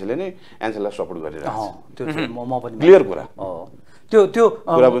रहने मान्छेले नै एनसेललाई सपोर्ट गरिरहेछ त्यो म पनि क्लियर कुरा त्यो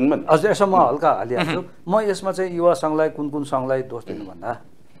कुरा बुझ्नु अझ यसमा हल्का हालिहाल्छु म यसमा चाहिँ युवा संघलाई कुन संघलाई दोष दिनु भन्दा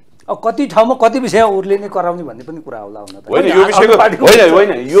अब कति ठाउँमा कति विषय उरले नै कराउने भन्ने पनि कुरा होला हुन त होइन यो विषयको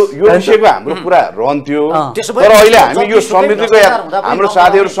होइन यो विषयको हाम्रो कुरा रहन्थ्यो तर अहिले हामी यो समितिको हाम्रो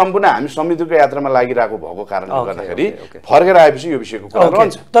साथीहरु सम्पूर्ण हामी समितिको यात्रामा लागिरहेको भएको कारणले गर्दाखेरि फर्केर आएपछि यो विषयको कुरा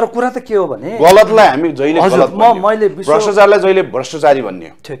रहन्छ तर कुरा त के हो भने गलतलाई हामी जहिले गलत मैले भ्रष्टाचारलाई जहिले भ्रष्टाचारी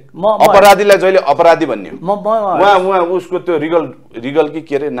भन्ने हो अपराधीलाई जहिले अपराधी भन्ने हो उहाँ उसको त्यो रिगल कि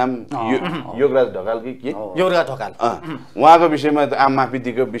के रे नाम योगराज ढकाल कि के योगराज ढकाल उहाँको विषयमा आम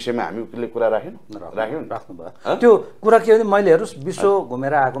माफिदीको विषयमा हामीले कुरा राख्यौं राख्नुभयो त्यो कुरा के भने मैले हेर्नुस् विश्व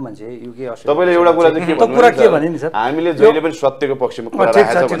घुमेर आएको मान्छे युके अस्ट्रेलिया तपाईले एउटा कुरा चाहिँ के भन्नु कुरा के भने नि सर हामीले जहिले पनि सत्यको पक्षमा कुरा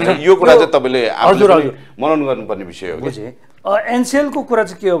राखेको छ भने यो कुरा चाहिँ तपाईले आफूले मनन गर्नुपर्ने विषय हो बुझे एनसेलको कुरा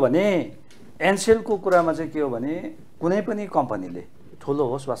चाहिँ के हो भने एनसेलको कुरामा चाहिँ के हो भने कुनै पनि कम्पनीले ठुलो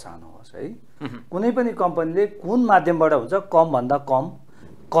होस् वा सानो होस् है कुनै पनि कम्पनीले कुन माध्यमबाट हुन्छ कम भन्दा कम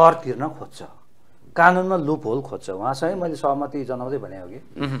कर तिर्न खोज्छ कानुनमा लुप होल खोज्छ उहाँसँग मैले सहमति जनाउँदै भने हो कि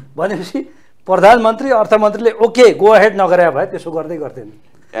भनेपछि प्रधानमन्त्री अर्थमन्त्रीले ओके गो अहेड नगरे भए त्यसो गर्दै गर्दैन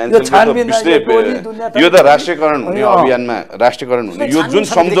यो छानबिन यो त राष्ट्रियकरण हुने अभियानमा राष्ट्रियकरण हुने यो जुन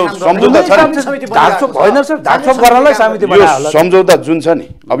सम्झौता छ ढाकछोप होइन सर ढाकछोप गर्नलाई समिति बनायो होला सम्झौता जुन छ नि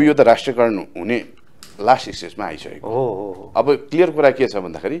अब यो त राष्ट्रियकरण हुने लास्ट स्टेजमा आइसकेको हो अब क्लियर कुरा के छ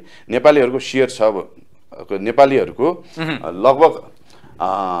भन्दाखेरि नेपालीहरुको शेयर छ नेपालीहरुको लगभग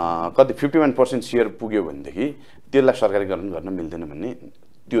कति 51% शेयर पुग्यो भनेदेखि त्यसलाई सरकारीकरण गर्न मिल्दैन भन्ने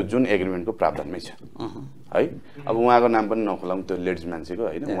त्यो जुन एग्रिमेन्टको प्रावधानमै छ है अब उहाँको नाम पनि नखोलाउँ त्यो लेडिज मान्छेको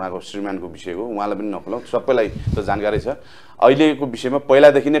हैन उहाँको श्रीमानको विषयको उहाँलाई पनि नखोलाउँ सबैलाई त जानकारी छ अहिलेको विषयमा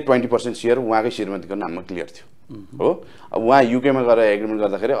पहिलादेखि नै 20% शेयर उहाँकै श्रीमतीको नाममा क्लियर थियो हो अब उहाँ युके मा गएर एग्रिमेन्ट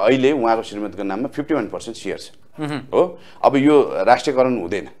गर्दाखेरि अहिले उहाँको श्रीमतीको नाममा 51% शेयर छ हो अब यो राष्ट्रियकरण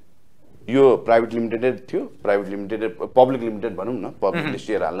हुँदैन यो प्राइभेट लिमिटेड थियो प्राइभेट लिमिटेड पब्लिक लिमिटेड भनौं न पब्लिकले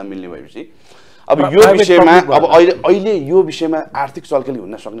शेयर हाल्न मिल्ने भएपछि अब यो विषयमा अब अहिले यो विषयमा आर्थिक चलखेली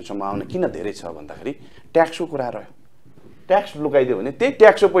हुन सक्ने सम्भावना किन धेरै छ भन्दाखेरि ट्याक्सको कुरा रह्यो ट्याक्स लुकाइदियो भने त्यही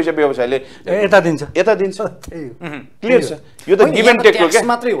ट्याक्सको पैसा व्यवसायले यता दिन्छ क्लियर छ यो त गिभ एन्ड टेकको के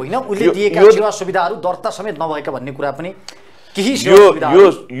मात्रै होइन उले दिएका सेवा सुविधाहरू दर्ता समेत नभएका भन्ने कुरा पनि केही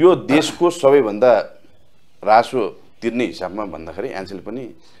यो देशको सबैभन्दा राजस्व तिर्ने हिसाबमा भन्दाखेरि एनसेल पनि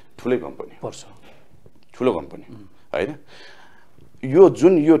ठुलै कम्पनी पर्छ ठुलो कम्पनी हैन यो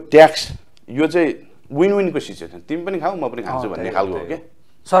जुन यो ट्याक्स यो चाहिँ विन विनको सिचुएसन तिमी पनि खाऊ म पनि खान्छु भन्ने खालको हो के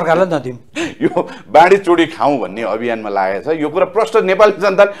सरकारलाई नदिम यो बाँडी चोडी खाऊ भन्ने अभियानमा लागेको छ यो कुरा प्रष्ट नेपाली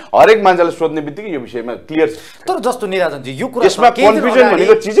जनताले हरेक मान्छेले सोध्ने बित्तिकै यो विषयमा क्लियर छ तर जस्तो निराजन जी यो कुरा यसमा कन्फ्युजन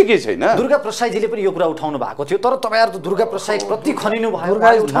भनेको चीजै के छैन दुर्गा प्रसादजीले पनि यो कुरा उठाउनु भएको थियो तर तपाईहरु त दुर्गा प्रसाद प्रति खनिनु भयो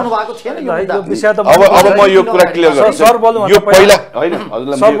उठाउनु भएको थिएन यो विषय त अब म यो कुरा क्लियर गर्छु सर बोल्नु यो पहिला हैन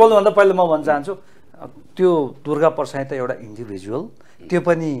हजुरलाई सर बोल्नु भन्दा पहिला म भन्न चाहन्छु त्यो दुर्गा प्रसाद त एउटा इन्डिभिजुअल त्यो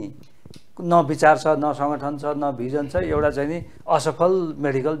पनि न विचार छ न संगठन छ न भिजन छ एउटा चाहिँ नि असफल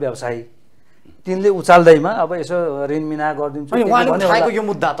मेडिकल व्यवसायी तिनले उचाल्दैमा अब यसो ऋण मिना गरिदिन्छु उहाँले उठाएको यो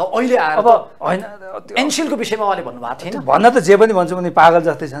मुद्दा त अहिले आएर अब हैन एनसेलको विषयमा उहाँले भन्नुभएको थिएन भन्न त जे पनि भन्छु उनी पागल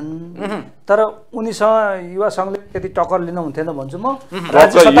जस्तै छन् तर उनीसँग युवा संघले त्यति टक्कर लिन हुन्थेन भन्छु म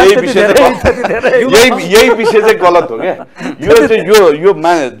यही विषय चाहिँ गलत हो क्या यो चाहिँ यो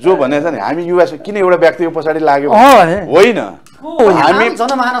जो भनेछ नि हामी युवा किन एउटा व्यक्तिको पछाडि लाग्यो होइन हामी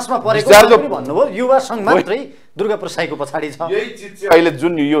जनमानसमा परेको भन्नुभयो युवा संघ मात्रै दुर्गा प्रसादको पछाडी छ यही चीज चाहिँ अहिले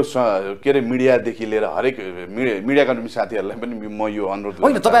जुन यो के रे मिडियादेखि लिएर हरेक मिडियाकर्मी साथीहरुलाई पनि म यो अनुरोध गर्छु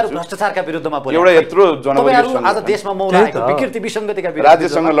होइन तपाईहरु भ्रष्टाचारका विरुद्धमा बोले एउटा यत्रो जनवरी आज देशमा मौलाएको विकृति विसंगतिका विरुद्ध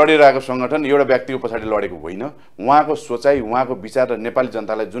राज्यसँग लडिरहेको संगठन एउटा व्यक्तिको पछाडी लडेको होइन उहाँको सोचाइ उहाँको विचार र नेपाली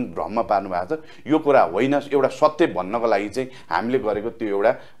जनतालाई जुन भ्रममा पार्नु भएको छ यो कुरा होइन एउटा सत्य भन्नको लागि चाहिँ हामीले गरेको त्यो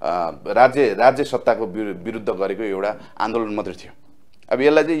एउटा राज्य सत्ताको विरुद्ध गरेको एउटा आन्दोलन मात्र थियो अब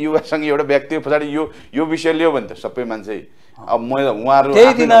यसलाई चाहिँ युवासँग एउटा व्यक्तिको पछाडी यो विषय लियो भने त सबै मान्छे अब म उहाँहरु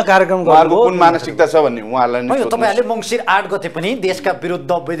त्यही दिन कार्यक्रम गर्नु कुन मानसिकता छ भन्ने उहाँहरुलाई नि तपाईहरुले मंसिर 8 गते पनि देशका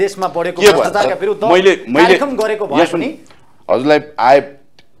विरुद्ध विदेशमा बढेको भ्रष्टाचारका विरुद्ध कार्यक्रम गरेको भए पनि हजुरलाई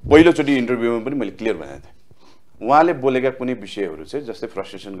पहिलो चोटी इन्टरभ्युमा पनि मैले क्लियर भनेको थिएँ उहाँले बोलेका कुनै विषयहरू चाहिँ जस्तै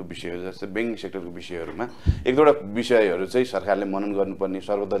फ्रस्ट्रेसनको विषयहरू जस्तै ब्याङ्किङ सेक्टरको विषयहरूमा एक दुईवटा विषयहरू चाहिँ सरकारले मनन गर्नुपर्ने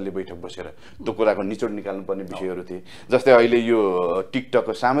सर्वदलीय बैठक बसेर त्यो कुराको निचोड निकाल्नुपर्ने विषयहरू थिए। जस्तै अहिले यो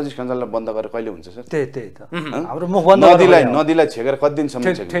टिकटकको सामाजिक सञ्जाललाई बन्द गरेर कहिले हुन्छ सर? त्यही त हाम्रो मुख बन्द नदीलाई छेकेर कति दिनसम्म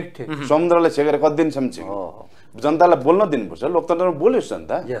छेक्यो, समुद्रलाई छेकेर कति दिनसम्म छेक्यो? जनतालाई बोल्न दिनुपर्छ, लोकतन्त्रमा बोल्योस्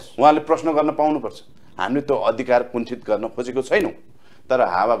जनता, उहाँले प्रश्न गर्न पाउनुपर्छ। हामीले त्यो अधिकार कुण्ठित गर्न खोजेको छैनौँ, तर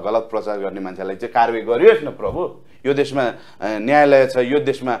हावा गलत प्रचार गर्ने मान्छेलाई चाहिँ कारवाही गरियोस् न प्रभु। यो देशमा न्यायालय छ, यो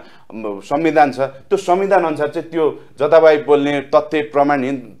देशमा संविधान छ, त्यो संविधान अनुसार चाहिँ त्यो जताभावी बोल्ने, तथ्य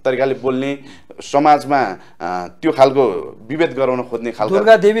प्रमाणहीन तरिकाले बोल्ने, समाजमा त्यो खालको विभेद गराउन खोज्ने खालको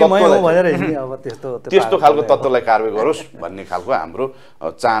त्यस्तो खालको तत्त्वलाई कारवाही गरोस् भन्ने खालको हाम्रो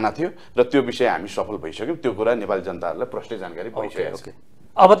चाहना थियो र त्यो विषय हामी सफल भइसक्यौँ। त्यो कुरा नेपाली जनताहरूलाई प्रष्ट जानकारी भइसकेको छ।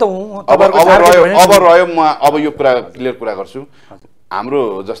 अब रह्यो म अब यो कुरा क्लियर कुरा गर्छु।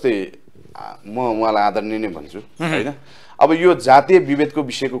 हाम्रो जस्तै म उहाँलाई आदरणीय नै भन्छु होइन। अब यो जातीय विभेदको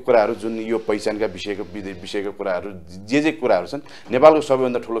विषयको कुराहरू जुन यो पहिचानका विषयको कुराहरू जे कुराहरू छन्, नेपालको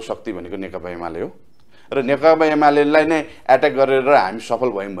सबैभन्दा ठुलो शक्ति भनेको नेकपा एमाले हो र नेकपा एमालेलाई नै एट्याक गरेर हामी सफल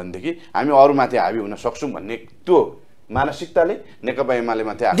भयौँ भनेदेखि हामी अरूमाथि हावी हुन सक्छौँ भन्ने त्यो मानसिकताले नेकपा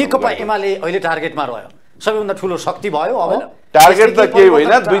एमालेमाथि नेकपा एमाले अहिले टार्गेटमा रह्यो, सबैभन्दा ठुलो शक्ति भयो। अब टार्गेट त केही होइन,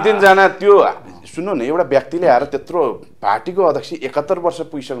 2-3 जना त्यो सुन्नु न, एउटा व्यक्तिले आएर त्यत्रो पार्टीको अध्यक्ष 71 वर्ष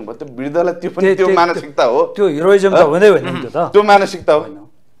पुगिसक्नु भयो, त्यो वृद्धलाई त्यो पनि त्यो मानसिकता हो, त्यो हिरोइजम त हुँदै होइन नि, त्यो मानसिकता हो।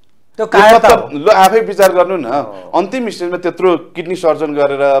 त्यो कायरता हो। ल आफै विचार गर्नु न, अन्तिम स्टेजमा त्यत्रो किडनी सर्जन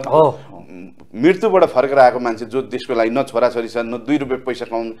गरेर मृत्युबाट फर्केर आएको मान्छे जो देशको लागि न छोराछोरी छ न 2 रुपियाँ पैसा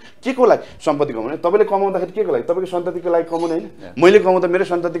कमाउनु, के को लागि सम्पत्ति कमाउने? तपाईँले कमाउँदाखेरि के को लागि? तपाईँको सन्ततिको लागि कमाउने होइन, मैले कमाउँदा मेरो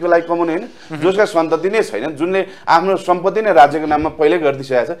सन्ततिको लागि कमाउने होइन। जसका सन्तति नै छैन, जुनले आफ्नो सम्पत्ति नै राज्यको नाममा पहिल्यै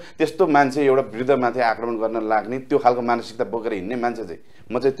गरिदिइसकेको छ, त्यस्तो मान्छे एउटा वृद्धमाथि आक्रमण गर्न लाग्ने त्यो खालको मानसिकता बोकेर हिँड्ने मान्छे चाहिँ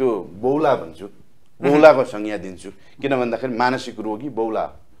म चाहिँ त्यो बौला भन्छु, बौलाको संज्ञा दिन्छु। किन भन्दाखेरि मानसिक रोगी बौला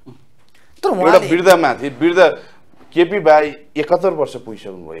एउटा वृद्धमाथि। वृद्ध केपी भाइ 71 वर्ष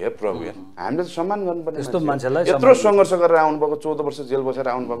पुगिसक्नु भयो प्रभु, हामीले त सम्मान गर्नुपर्ने यस्तो मान्छेलाई। यत्रो सङ्घर्ष गरेर आउनुभएको, 14 वर्ष जेल बसेर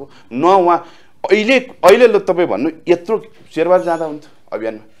आउनुभएको न उहाँ अहिले ल तपाईँ भन्नु यत्रो शेरबहादुर जाँदा हुन्थ्यो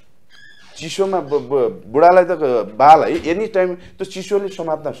अभियानमा, चिसोमा बुढालाई त बाल है एनी टाइम त्यो चिसोले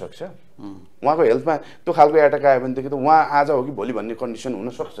समात्न सक्छ। उहाँको हेल्थमा त्यो खालको एट्याक आयो भनेदेखि त उहाँ आज हो कि भोलि भन्ने कन्डिसन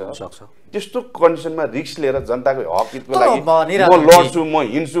हुनसक्छ। त्यस्तो कन्डिसनमा रिस्क लिएर जनताको हक हितको लागि म लड्छु, म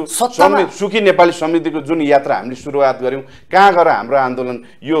हिँड्छु। सुखी नेपाली समितिको जुन यात्रा हामीले सुरुवात गऱ्यौँ, कहाँ गएर हाम्रो आन्दोलन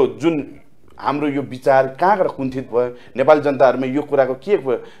यो जुन हाम्रो यो विचार कहाँ गएर कुण्ठित भयो, नेपाली जनताहरूमा यो कुराको के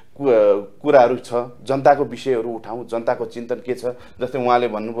कुराहरू छ, जनताको विषयहरू उठाउँ, जनताको चिन्तन के छ। जस्तै उहाँले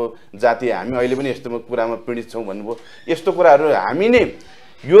भन्नुभयो जातीय, हामी अहिले पनि यस्तो कुरामा पीडित छौँ भन्नुभयो। यस्तो कुराहरू हामी नै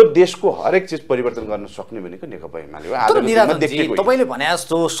यो देशको हरेक चिज परिवर्तन गर्न सक्ने भनेको नेकपा एमाले हो। तपाईँले भने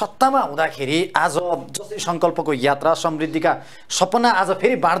जस्तो सत्तामा हुँदाखेरि आज जस्तै सङ्कल्पको यात्रा, समृद्धिका सपना आज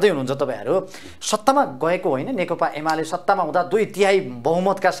फेरि बाँड्दै हुनुहुन्छ तपाईँहरू। सत्तामा गएको होइन नेकपा एमाले, सत्तामा हुँदा 2/3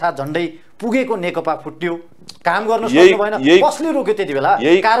 बहुमतका साथ झन्डै पुगेको नेकपा फुट्यो, काम गर्न सक्नु भएन। कसले रोक्यो त्यति बेला?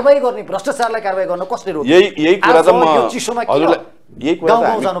 कारबाही गर्ने, भ्रष्टाचारलाई कारबाही गर्न कसले रोक्यो? यही कुरा त म यही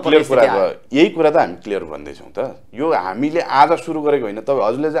कुरा त हामी क्लियर भन्दैछौँ त। यो हामीले आज सुरु गरेको होइन, तपाईँ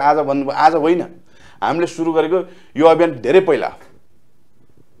हजुरले चाहिँ आज भन्नुभयो, आज होइन, हामीले सुरु गरेको यो अभियान धेरै पहिला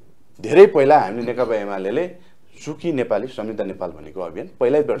हामीले नेकपा एमाले सुखी नेपाली समृद्ध नेपाल भनेको अभियान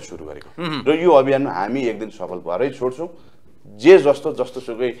पहिल्यैबाट सुरु गरेको र यो अभियानमा हामी एक दिन सफल भएरै छोड्छौँ। जे जस्तो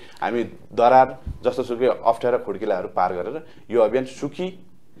सुकै हामी दरार जस्तो सुकै अप्ठ्यारा खुड्किलाहरू पार गरेर यो अभियान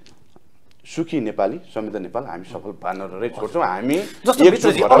सुखी नेपाली समृद्ध नेपाल हामी सफल पार्नरै छोड्छौँ। हामी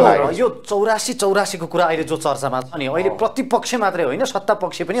यो 84 को कुरा अहिले जो चर्चामा छ नि, अहिले प्रतिपक्ष मात्रै होइन सत्ता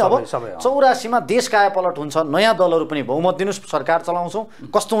पक्ष पनि अब 84 मा देश कायापलट हुन्छ, नयाँ दलहरू पनि बहुमत दिनुस्, सरकार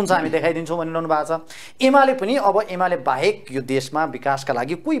चलाउँछौँ, कस्तो हुन्छ हामी देखाइदिन्छौँ भनिरहनु भएको छ। एमाले पनि अब एमाले बाहेक यो देशमा विकासका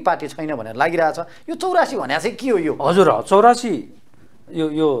लागि कोही पार्टी छैन भनेर लागिरहेछ। यो 84 भने चाहिँ के हो? यो हजुर 84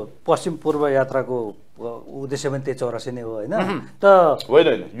 यो पश्चिम पूर्व यात्राको उद्देश्य पनि त्यही 84 नै हो होइन त?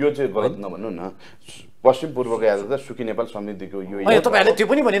 होइन, यो चाहिँ गलत नभन्नु न। पश्चिम पूर्वको यात्रा त सुखी नेपाल समृद्धिको यो तपाईहरुले त्यो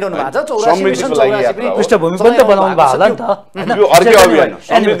पनि भनिरहनु भएको छ। 84 पनि पृष्ठभूमि पनि त बनाउनु भएको होला नि त। यो अर्कै अभियान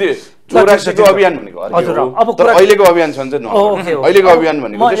समृद्धि 84 को अभियान भनेको अर्कै हो। अब अहिलेको अभियान छ चाहिँ अहिलेको अभियान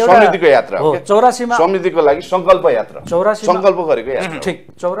भनेको चाहिँ समृद्धिको यात्रा हो। 84 मा समृद्धिको लागि संकल्प यात्रा, 84 संकल्प गरेको यात्रा। ठीक,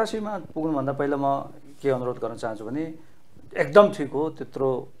 84 मा पुग्नु भन्दा पहिला म के अनुरोध गर्न चाहन्छु भने एकदम ठिक हो, त्यत्रो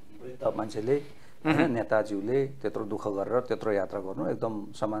मान्छेले नेताज्यूले त्यत्रो दुःख गरेर त्यत्रो यात्रा गर्नु एकदम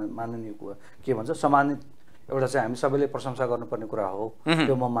माननीय के भन्छ सम्मानित एउटा चाहिँ हामी सबैले प्रशंसा गर्नुपर्ने कुरा हो,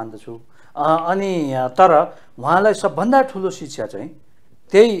 त्यो म मान्दछु। अनि तर उहाँलाई सबभन्दा ठुलो शिक्षा चाहिँ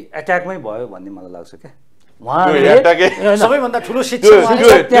त्यही एट्याकमै भयो भन्ने मलाई लाग्छ क्या। सबैभन्दा ठुलो शिक्षा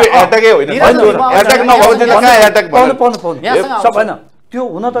त्यो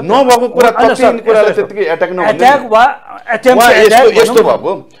हुन त नभएको कुरा यस्तो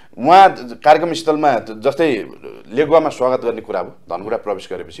भएको उहाँ कार्यक्रम स्थलमा जस्तै लेगुवामा स्वागत गर्ने कुरा हो। धनकुटा प्रवेश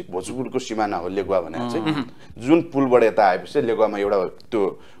गरेपछि भोजपुरको सिमाना हो लेगुवा भनेर चाहिँ जुन पुलबाट यता आएपछि लेगुवामा एउटा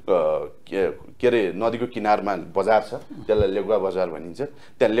त्यो के अरे नदीको किनारमा बजार छ, त्यसलाई लेगुवा बजार भनिन्छ।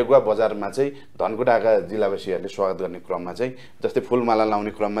 त्यहाँ लेगुवा बजारमा चाहिँ धनकुटाका जिल्लावासीहरूले स्वागत गर्ने क्रममा चाहिँ जस्तै फुलमाला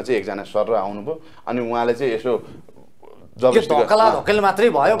लाउने क्रममा चाहिँ एकजना सर आउनुभयो अनि उहाँले चाहिँ यसो धकेल मात्रै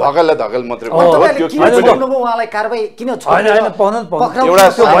भयो, धकेल मात्रै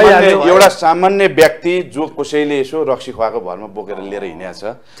एउटा सामान्य व्यक्ति जो कसैले यसो रक्सी खुवाएको भरमा बोकेर लिएर हिँडेको छ,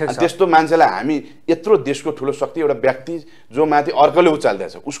 त्यस्तो मान्छेलाई हामी यत्रो देशको ठुलो शक्ति एउटा व्यक्ति जो माथि अर्कोले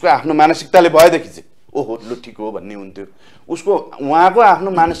उचाल्दैछ उसको आफ्नो मानसिकताले भएदेखि चाहिँ ओहो लु ठिक हो भन्ने हुन्थ्यो। उसको उहाँको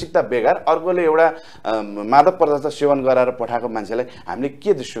आफ्नो मानसिकता बेकार अर्कोले एउटा मादक पदार्थ सेवन गराएर पठाएको मान्छेलाई हामीले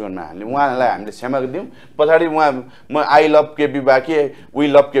के दृष्टिकोणमा हामीले उहाँलाई हामीले क्षमा दियौँ, पछाडि उहाँ म आई लभ केपी के वी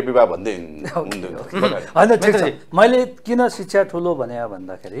लभ केपी भन्दै होइन। ठिक छ, मैले किन शिक्षा ठुलो भने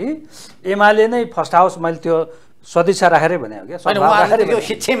भन्दाखेरि एमाले नै फर्स्ट हाउस मैले त्यो सदिच्छा राखेरै भने हो क्या,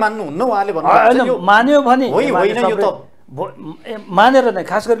 शिक्षै मान्नुहुन्न उहाँले भन्नु मान्यो भने मानेर नै।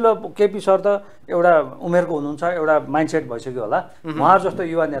 खास गरी ल केपी सर त एउटा उमेरको हुनुहुन्छ, एउटा माइन्डसेट भइसक्यो होला। उहाँ जस्तो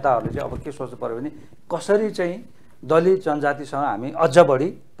युवा नेताहरूले चाहिँ अब के सोच्नु पर्यो भने कसरी चाहिँ दलित जनजातिसँग हामी अझ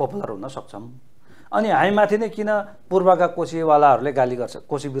बढी पपुलर हुन सक्छौँ। अनि हामी माथि नै किन पूर्वका कोशीवालाहरूले गाली गर्छ,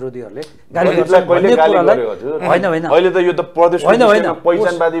 कोशी विरोधीहरूले गाली गर्छ भन्ने कुरालाई होइन होइन अहिले त यो त प्रदेश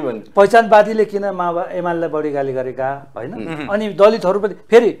पहिचानवादी भन्छ, पहिचानवादीले किन एमालेलाई बढी गाली गरेका होइन। अनि दलितहरू पनि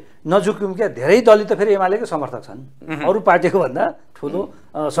फेरि नझुक्यौँ क्या, धेरै दलित त फेरि एमालेकै समर्थक छन्, अरू पार्टीको भन्दा ठुलो।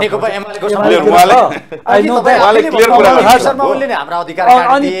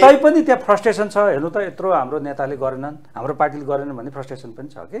 अनि तैपनि त्यहाँ फ्रस्ट्रेसन छ। हेर्नु त यत्रो हाम्रो नेताले गरेनन्, हाम्रो पार्टीले गरेनन् भन्ने फ्रस्ट्रेसन पनि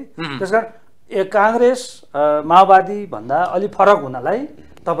छ कि। त्यस कारण काङ्ग्रेस माओवादी भन्दा अलिक फरक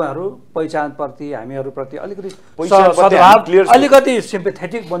हुनलाई तपाईहरू पहिचानप्रति हामीहरूप्रति अलिकति सद्भाव अलिकति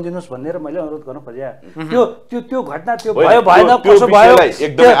सिम्पेथेटिक बनिदिनुहोस् भनेर मैले अनुरोध गर्न खोजेँ। त्यो घटना त्यो भयो भएन कसो भयो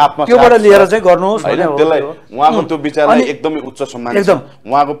त्योबाट लिएर चाहिँ गर्नुहोस् भने हो। उहाँको त्यो विचारलाई एकदमै उच्च सम्मान, एकदम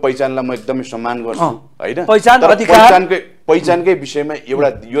उहाँको पहिचानलाई म एकदमै सम्मान गर्छु होइन। पहिचान अधिकार पहिचानकै विषयमा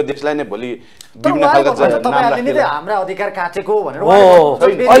एउटा यो देशलाई नै भोलि विभिन्न खालका हाम्रा अधिकार काटेको भनेर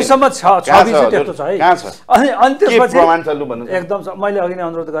अहिलेसम्म छवि चाहिँ त्यस्तो छ है। अनि त्यसपछि एकदम मैले अघि नै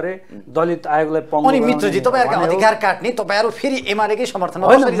अनुरोध गरेँ दलित आयोगलाई पाउनु। अनि मित्रजी तपाईँहरूको अधिकार काट्ने तपाईँहरू फेरि एमालेकै समर्थनमा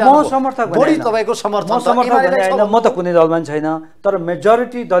म समर्थक बढी तपाईँको समर्थन होइन, म त कुनै दलमा पनि छैन, तर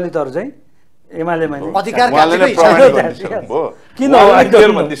मेजोरिटी दलितहरू चाहिँ एमालेमा अधिकार किन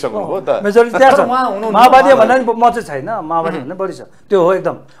मेजोरिटी त्यहाँ छ। माओवादी भन्दा पनि म चाहिँ छैन, माओवादी भन्दा बढी छ त्यो हो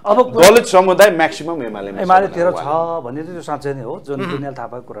एकदम। अब दलित समुदाय म्याक्सिमम एमालेतिर छ भन्ने त्यो साँच्चै नै हो, जुन दुनियाँले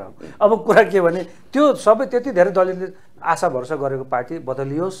थाहा पाएको कुरा हो। अब कुरा के भने त्यो सबै त्यति धेरै दलितले आशा भरोसा गरेको पार्टी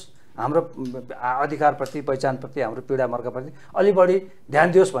बदलियोस्, हाम्रो अधिकारप्रति पहिचानप्रति हाम्रो पीडा मर्काप्रति अलि बढी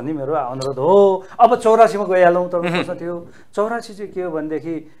ध्यान दियोस् भन्ने मेरो अनुरोध हो। अब 84मा गइहालौँ। तपाईँ प्रश्न थियो 84 चाहिँ के हो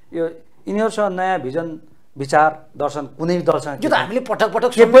भनेदेखि यो यिनीहरूसँग नयाँ भिजन विचार दर्शन कुनै दलसँग हामीले पटक पटक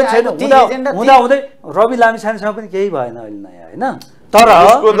हुँदा हुँदै रवि लामिछानेसँग पनि केही भएन अहिले नयाँ होइन। तर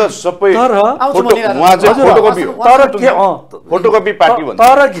फोटोकपी पार्टी भन्छ,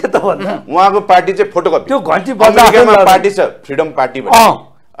 तर के त भन्दा उहाँको पार्टी चाहिँ फोटोकपी, त्यो घन्टी बजारमा पार्टी छ फ्रिडम पार्टी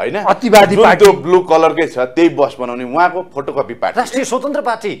होइन, अतिवादी पार्टी, त्यो ब्लू कलरकै छ त्यही बस बनाउने उहाँको फोटोकपी पार्टी, राष्ट्रिय स्वतन्त्र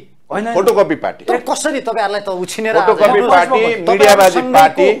पार्टी होइन फोटोकपी पार्टी। कसरी तपाईँहरूलाई त उछिनेर फोटोकपी पार्टी मिडियाबाजी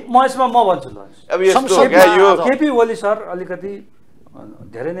पार्टी। म यसमा म भन्छु ल, अब यस्तो हो क्या यो केपी ओली सर अलिकति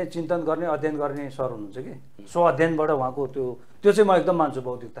धेरै नै चिन्तन गर्ने अध्ययन गर्ने सर हुनुहुन्छ कि, सो अध्ययनबाट उहाँको त्यो चाहिँ म एकदम मान्छु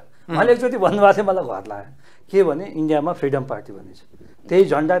बौद्धिकता। उहाँले एकचोटि भन्नुभएको थियो मलाई घर लाग्यो के भने इन्डियामा फ्रिडम पार्टी भन्ने छ, त्यही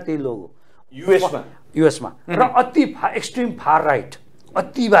झन्डा त्यही लोगो युएसमा र अति एक्सट्रिम फार राइट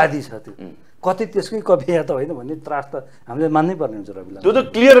अतिवादी छ त्यो, कतै त्यसकै कपी या त होइन भन्ने त्रास त हामीले मान्नै पर्ने हुन्छ रविला। त्यो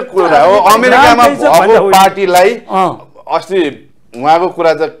त क्लियर कुरा हो। अमेरिकामा भएको पार्टीलाई अस्ति उहाँको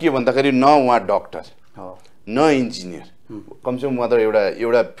कुरा त के भन्दाखेरि न उहाँ डक्टर न इन्जिनियर, कमसेकम उहाँ त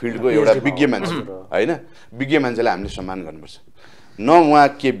एउटा फिल्डको एउटा विज्ञ मान्छे होइन। विज्ञ मान्छेलाई हामीले सम्मान गर्नुपर्छ। न उहाँ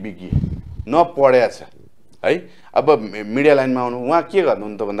के विज्ञ न पढ्या छ है। अब मिडिया लाइनमा आउनु उहाँ के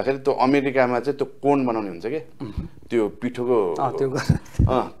गर्नुहुन्छ भन्दाखेरि त्यो अमेरिकामा चाहिँ त्यो कोन बनाउने हुन्छ कि त्यो पिठोको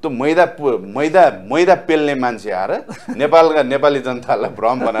त्यो मैदा पेल्ने मान्छे आएर नेपाली जनतालाई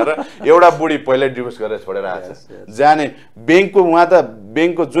भ्रम बनाएर एउटा बुढी पहिल्यै डिभोर्स गरेर छोडेर आएको छ जाने। ब्याङ्कको उहाँ त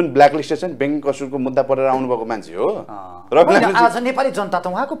बैंकको जुन ब्ल्याकलिस्टेड छ नि बैंक कसुरको मुद्दा परेर आउनुभएको मान्छे हो आज नेपाली जनता त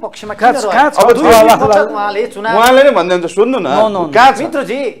उहाँको पक्षमा किन उहाँले नै भन्दै हुन्छ सुन्नु न कहाँ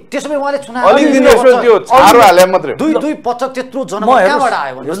मित्रजी त्यसो भए उहाँले चुनाव त्यो छारो हाले मात्रै दुई पटक त्यत्रो जनमत कहाँबाट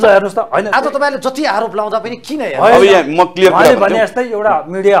आयो भन्नुहोस् हेर्नुहोस् त हैन आज तपाईहरुले जति आरोप लाउँदा पनि किन अब यहाँ म क्लियर भने जस्तै एउटा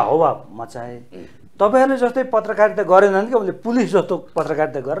मिडिया हावा मचाए तपाईहरुले जस्तै पत्रकारिता गरेनन् कि उनले पुलिस जस्तो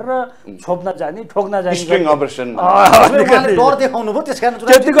पत्रकारिता गरेर छोप्न जाने ठोक्न जाने स्ट्रिङ अपरेसन डर देखाउनु भयो त्यसकारण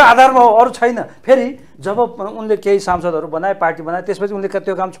त्यतिको आधारमा अरु छैन फेरि जब उनले केही सांसदहरु बनाए पार्टी बनाए त्यसपछि उनले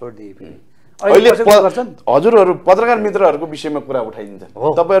त्यो काम छोड्दिए फेरि अहिले हजुरहरु पत्रकार मित्रहरुको विषयमा कुरा उठाइदिन्छ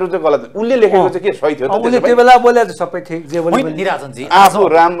तपाईहरु चाहिँ गलत उनले लेखेको चाहिँ के सही थियो त उनले त्यो बेला बोले सबै ठीक जे बोले निराजन जी आफू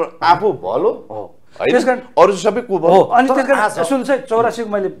राम्रो आफू भलो त्यसकारण अरु सबै को भयो अनि त्यसकारण सुन्नु चाहिँ 84 को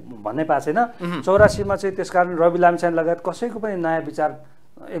मैले भन्नै पाएको छैन 84 मा चाहिँ त्यसकारण रवि लामिछाने लगायत कसैको पनि नयाँ विचार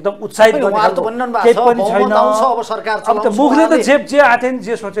एकदम उत्साहित केही पनि छैन अब सरकार अब त मुखले त जे आथे नि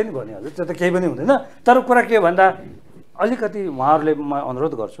जे सोचे नि भन्यो हजुर त्यो त केही पनि हुँदैन तर कुरा के भन्दा अलिकति उहाँहरूले म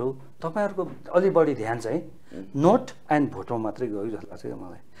अनुरोध गर्छु तपाईहरुको अलि बढी ध्यान चाहिँ नोट एन्ड भोटमा मात्रै गयो जस्तो लाग्छ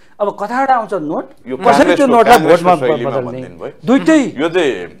मलाई अब कताबाट आउँछ नोट कसरी त्यो नोटलाई भोटमा बदल्ने दुईटै यो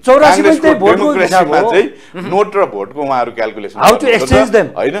चाहिँ 84 मा चाहिँ भोटको हिसाबमा चाहिँ नोट र भोटको उहाँहरु calculation how to exchange them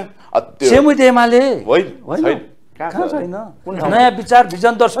हैन सेम विथ एमाले होइन कहाँ छैन नयाँ विचार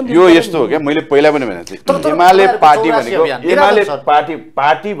भिजन दर्शन यो यस्तो हो क्या मैले पहिला पनि भनेको थिएँ एमाले पार्टी भनेको एमाले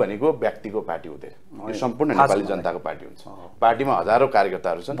पार्टी भनेको व्यक्तिको पार्टी हुँदैन यो सम्पूर्ण नेपाली जनताको पार्टी हुन्छ पार्टीमा हजारौं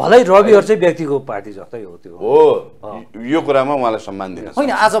कार्यकर्ताहरू छन् भलै रविहरु चाहिँ व्यक्तिको पार्टी जस्तै हो त्यो हो यो कुरामा उहाँलाई सम्मान दिन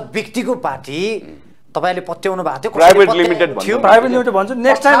हैन आज व्यक्तिको पार्टी तपाईले पत्याउनु भएको थियो प्राइभेट लिमिटेड भन्नु प्राइभेट लिमिटेड भन्छ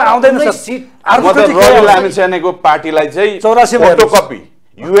नेक्स्ट टाइम आउँदैन सिट रवि लामिछानेको पार्टीलाई चाहिँ 84 photocopy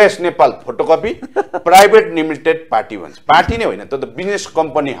US Nepal photocopy private limited party भन्छ पार्टी नै होइन त्यो त बिजनेस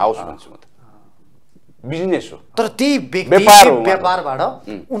कम्पनी हाउस भन्छु म त बिजनेस हो तर त्यही व्यापारबाट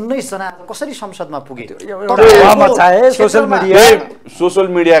 19 जना कसरी संसदमा पुगे सोशल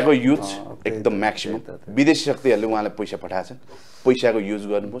मिडियाको युज एकदम म्याक्सिमम विदेशी शक्तिहरूले उहाँलाई पैसा पठाएछन् पैसाको युज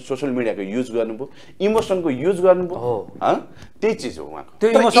गर्नुभयो सोशल मिडियाको युज गर्नुभयो इमोसनको युज गर्नुभयो त्यही चिज हो उहाँको त्यो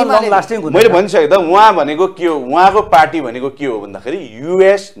इमोसन लङ लास्टिङ हुन्छ मैले भनिसके त उहाँ भनेको के हो उहाँको पार्टी भनेको के हो भन्दाखेरि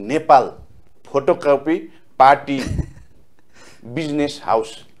US Nepal photocopy party business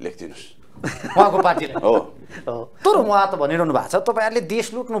house लेख्दिनुस् उहाँको पार्टीलाई हो तर उहाँ त भनिरहनु भएको छ तपाईहरुले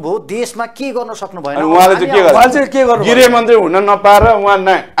देश लुट्नु भयो देशमा के गर्न सक्नु भएन उहाँले चाहिँ के गर्नु गृहमन्त्री हुन नपाएर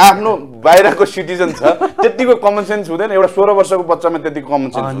उहाँ आफ्नो बाहिरको सिटिजन छ त्यतिको कमन सेन्स हुँदैन एउटा 16 वर्षको बच्चामा त्यतिको कमन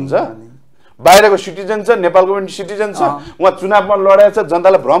सेन्स हुन्छ बाहिरको सिटिजन छ नेपालको पनि सिटिजन छ उहाँ चुनावमा लडेछ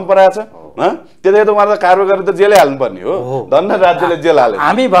जनतालाई भ्रम पराएछ त्यतै त उहाँलाई कारबाही गरेर त जेलै हाल्नु पर्ने हो धन्न राज्यले जेल हाले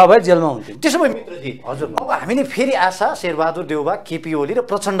हामी भए जेलमा हुन्थ्यौं त्यसो भए मित्रजी हजुर अब हामीले फेरि आशा शेरबहादुर देउवा केपी ओली र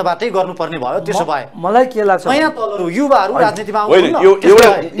प्रचण्डबाटै गर्नुपर्ने भयो त्यसो भए मलाई के लाग्छ नयाँ तलहरु युवाहरु राजनीतिमा आउनु होइन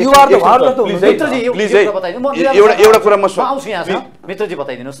युवाहरु त भारत त मित्रजी एउटा कुरा म आउँछु यहाँ मित्रजी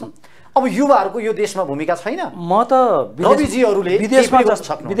बताइदिनुस् न अब युवाहरुको यो देशमा भूमिका छैन म त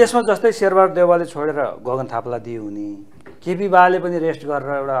विदेशमा जस्तै शेरबहादुर देउवाले छोडेर गगन थापालाई दियो हुने केपी बाले पनि रेस्ट गरेर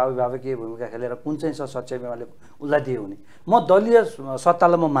एउटा अभिभावकीय भूमिका खेलेर कुन चाहिँ सच्याइमाले उसलाई दियो हुने म दलीय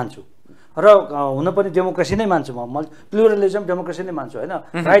सत्तालाई म मान्छु र हुन पनि डेमोक्रेसी नै मान्छु म प्लुरलिजम डेमोक्रेसी नै मान्छु हैन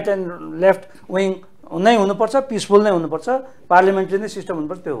राइट एन्ड लेफ्ट विङ नै हुनुपर्छ पिसफुल नै हुनुपर्छ पार्लिमेन्ट्री नै सिस्टम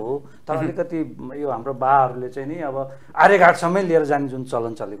हुनुपर्छ त्यो हो तर अलिकति यो हाम्रो बाहरूले चाहिँ नि अब आर्यघाटसम्मै लिएर जाने जुन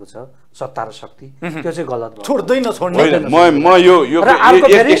चलन चलेको छ सत्ता र शक्ति त्यो चाहिँ गलत भयो छोड्दैन छोड्दैन म यो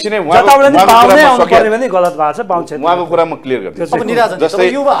एकछिन गलत भएको छ बाउन्स उहाँको कुरा म क्लियर गर्छु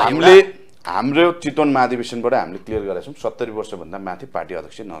जस्तै हाम्रो चितवन महाधिवेशनबाट हामीले क्लियर गरेका छौँ 70 वर्षभन्दा माथि पार्टी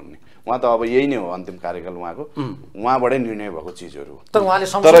अध्यक्ष नहुने उहाँ त अब यही नै हो अन्तिम कार्यकाल उहाँको उहाँबाटै निर्णय भएको चिजहरू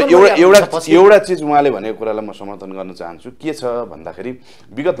तर एउटा चिज उहाँले भनेको कुरालाई म समर्थन गर्न चाहन्छु के छ भन्दाखेरि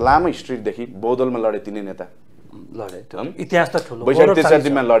विगत लामो हिस्ट्रीदेखि बहुदलमा लडे तिनै नेता लडे इतिहास त ठुलो 62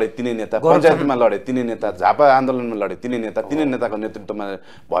 मा लडे तिनै नेता पञ्चायतमा लडे तिनै नेता झापा आन्दोलनमा लडे तिनै नेताको नेतृत्वमा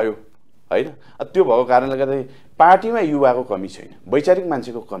भयो हैन त्यो भएको कारणले गर्दा पार्टीमा युवाको कमी छैन वैचारिक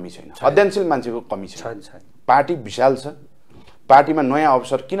मान्छेको कमी छैन अध्ययनशील मान्छेको कमी छैन पार्टी विशाल छ पार्टीमा नयाँ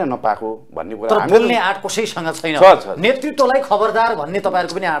अवसर किन नपाएको भन्ने कुरा हामीले बोल्ने आँट कसैसँग छैन नेतृत्वलाई खबरदार भन्ने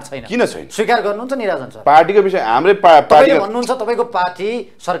तपाईहरुको पनि आँट छैन किन छैन स्वीकार गर्नुहुन्छ निराजन सर पार्टीको विषय हाम्रै पार्टी भन्नुहुन्छ तपाईको पार्टी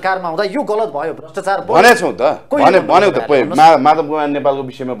सरकारमा हुँदा यो गलत भयो भ्रष्टाचार भनेछौँ त भन्यौ त माधव कुमार नेपालको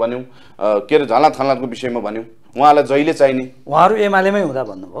विषयमा भन्यौ के रे झला थन्लाको विषयमा भन्यौ उहाँलाई जहिले चाहिने उहाँहरु एमालेमै हुँदा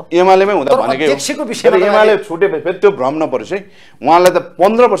भन्नुभयो एमालेमै हुँदा भनेकै अध्यक्षको विषयमा एमाले छुटेपछि त्यो भ्रम नपरोस् है उहाँलाई त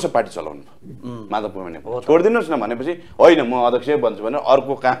 15 वर्ष पार्टी चलाउनु माधव कुमार नेपाल छोड्दिनुस् न भनेपछि होइन म अध्यक्ष बन्छु भने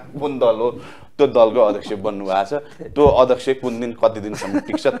अर्को कहाँ कुन दल हो त्यो दलको अध्यक्ष बन्नु भएको छ त्यो अध्यक्ष कुन दिन कति दिनसम्म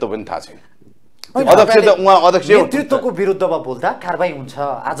टिक्छ त्यो पनि थाहा छैन अध्यक्ष त उहाँ अध्यक्ष नेतृत्वको विरुद्धमा बोल्दा कारबाही हुन्छ।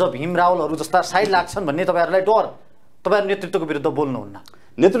 आज भीम रावलहरू जस्ता साइड लाग्छन् भन्ने तपाईँहरूलाई डर, तपाईँहरू नेतृत्वको विरुद्ध बोल्नुहुन्न।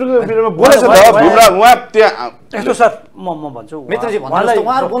 नेतृत्वको विरुद्धमा बोलेछ त उहाँ त्यहाँ यस्तो सर म भन्छु मित्रजी भन्नुहोस् त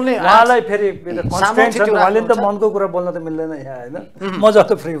उहाँहरू बोल्ने उहाँलाई फेरि कन्स्ट्रेन्ट छ, उहाँले त मनको कुरा बोल्न त मिल्दैन यहाँ होइन। म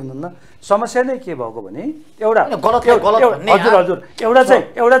जस्तो फ्री हुनुहुन्न। समस्या नै के भएको भने एउटा हजुर एउटा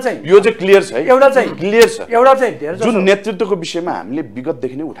चाहिँ यो चाहिँ क्लियर छ है, एउटा चाहिँ क्लियर छ, एउटा चाहिँ धेरै जुन नेतृत्वको विषयमा हामीले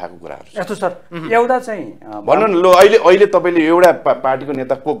विगतदेखि नै उठाएको कुराहरू छ। यस्तो सर एउटा चाहिँ भन्नु न, ल अहिले तपाईँले एउटा पार्टीको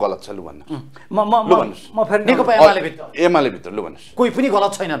नेता को गलत छ लु भन्नु, म फेरि नेकपा एमाले भित्र लु भन्नुहोस्, कोही पनि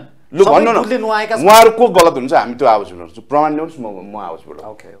गलत छैनन्। लु भन्नु न उहाँहरू को गलत हुन्छ, हामी त्यो आवाज उठाउँछौँ, प्रमाण ल्याउनुहोस्, म आवाज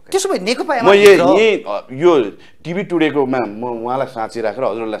उठाउँछु। त्यसो भए नेकपा म यो टिभी टुडेकोमा म उहाँलाई साँची राखेर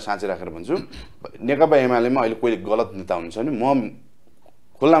हजुरहरूलाई साँची राखेर भन्छु, नेकपा एमालेमा अहिले कोही गलत नेता हुनुहुन्छ भने म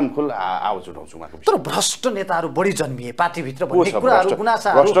खुल्लामखुल आवाज उठाउँछु उहाँको। तर भ्रष्ट नेताहरू बढी जन्मिए पार्टीभित्र भन्ने कुराहरू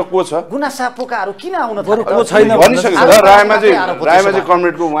गुनासा पोकाहरू किन आउन थाले? भनिसकेको छ, रायमाझी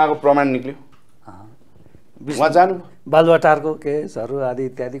कमरेडको उहाँको प्रमाण निक्ल्यो, उहाँ जानु बालुवाटारको केसहरू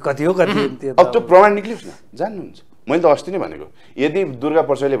आदि इत्यादि कति हो कति अब त्यो प्रमाण निक्लियोस् न, जान्नुहुन्छ। मैले त अस्ति नै भनेको, यदि दुर्गा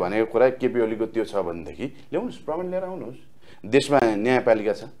प्रसादले भनेको कुरा केपी ओलीको त्यो छ भनेदेखि ल्याउनुहोस्, प्रमाण लिएर आउनुहोस्। देशमा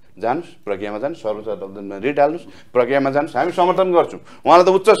न्यायपालिका छ, जानुहोस् प्रक्रियामा जानुहोस्, सर्वोच्च अदालतमा रिट हाल्नुहोस्, प्रक्रियामा जानुहोस्, हामी समर्थन गर्छौँ, उहाँलाई त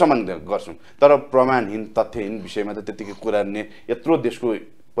उच्च सम्मान गर्छौँ। तर प्रमाणहीन तथ्यहीन विषयमा त त्यतिकै कुरा यत्रो देशको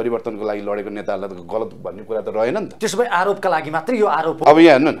परिवर्तनको लागि लडेको नेताहरूलाई त गलत भन्ने कुरा त रहेन नि त। त्यसो भए आरोपका लागि मात्रै यो आरोप अब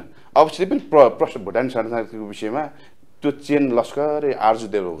यहाँ हेर्नु न, अब चाहिँ पनि प्रश्न भुटानी शरणार्थीको विषयमा त्यो चेन लस्करै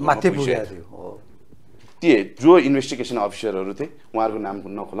आर्जुदेव त्यो जो इन्भेस्टिगेसन अफिसरहरू थिए उहाँहरूको नाम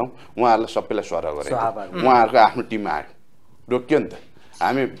नखोलाउँ, उहाँहरूलाई सबैलाई सरह गरे, उहाँहरूको आफ्नो टिम आयो, रोक्यो नि त।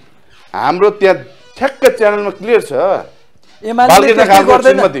 हाम्रो त्यहाँ ठ्याक्क च्यानलमा क्लियर छ, एमाले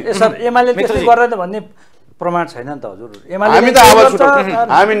त्यसै गर्दैन भन्ने प्रमाण छैन नि त हजुर। हामी त आवाज उठाउँछौँ,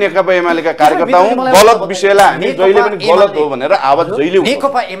 हामी नेकपा एमालेका कार्यकर्ता हौँ, गलत विषयलाई हामी जहिले पनि गलत हो भनेर आवाज जहिले उठाउँछौँ।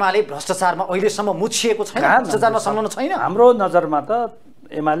 नेकपा एमाले भ्रष्टाचारमा अहिलेसम्म मुछिएको छैन, भ्रष्टाचारमा संलग्न छैन। हाम्रो नजरमा त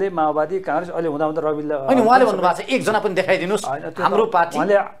एमाले माओवादी काङ्ग्रेस अहिले हुँदा रविले अनि उहाँले भन्नुभएको छ एकजना पनि देखाइदिनुहोस् हाम्रो पार्टी,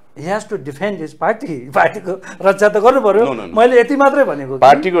 उहाँले he has to defend his party, पार्टीको रक्षा त गर्नु पर्यो। मैले यति मात्रै भनेको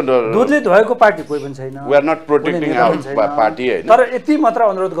पार्टीको दुधले धोएको पार्टी कोही पनि छैन, we are not protecting our party हैन। तर यति मात्र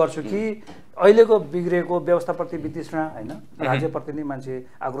अनुरोध गर्छु कि अहिलेको बिग्रेको व्यवस्थाप्रति वितृष्णा हैन, राज्यप्रति नै मान्छे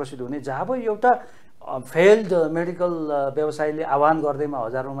आक्रोशित हुने, जहाँ पनि एउटा फेल्ड मेडिकल व्यवसायले आह्वान गर्दैमा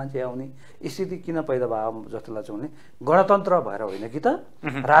हजारौँ मान्छे आउने स्थिति किन पैदा भयो जस्तो लाग्छ भने गणतन्त्र भएर होइन कि त,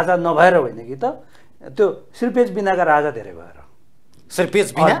 राजा नभएर होइन कि त, त्यो सिर्पेज बिनाका राजा धेरै भएर,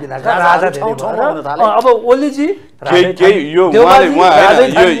 सिर्पेज बिनाका राजा धेरै भएर। अब ओलीजी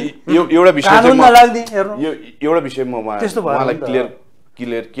एउटा विषय कानुन नलाग्ने हेर्नु, एउटा विषयमा त्यस्तो भयो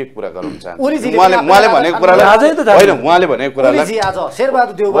क्लियर के कुरा गराउन चाहन्छु, उहाँले भनेको कुरालाई होइन, उहाँले भनेको कुरालाई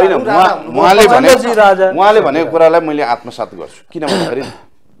उहाँले भनेको कुरालाई मैले आत्मसात गर्छु। किन भन्दाखेरि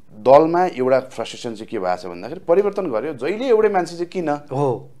दलमा एउटा फ्रस्ट्रेसन चाहिँ के भएको छ भन्दाखेरि परिवर्तन गर्यो जहिले एउटै मान्छे चाहिँ किन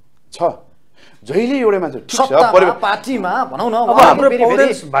हो छ, जहिले एउटै मान्छे ठिक छ पार्टीमा भनौँ न हाम्रो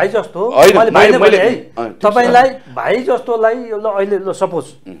पौडेल भाइ जस्तो तपाईलाई भाइ जस्तोलाई अहिले सपोज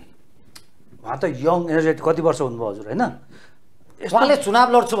उहाँ त यङ एनर्जेटिक कति वर्ष हुनुभयो हजुर होइन, उहाँले चुनाव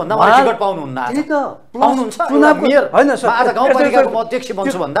लड्छु भन्दा उहाँले टिकट पाउनुहुन्न, पाउनुहुन्छ चुनावको होइन सर, आज गाउँपालिकाको म अध्यक्ष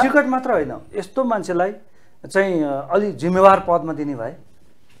बन्छु भन्दा टिकट मात्र होइन, यस्तो मान्छेलाई चाहिँ अलि जिम्मेवार पदमा दिने भए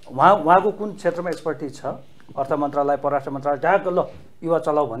उहाँको कुन क्षेत्रमा एक्सपर्टिज छ, अर्थ मन्त्रालय परराष्ट्र मन्त्रालय ट्याग ल युवा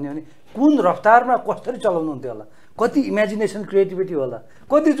चलाऊ भन्ने हो भने कुन रफ्तारमा कसरी चलाउनुहुन्थ्यो होला, कति इमेजिनेसन क्रिएटिभिटी होला,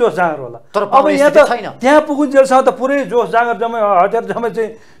 कति जोस जाँगर होला। तर अब यहाँ त त्यहाँ पुगुन्जेलसम्म त पुरै जोस जाँगर जम्मै हतियार जम्मै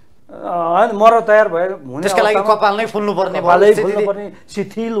चाहिँ मर तयार भएर हुने, त्यसका लागि कपाल नै फुल्नुपर्ने,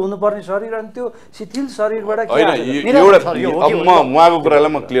 शिथिल हुनुपर्ने शरीर, अनि त्यो शिथिल शरीरबाट उहाँको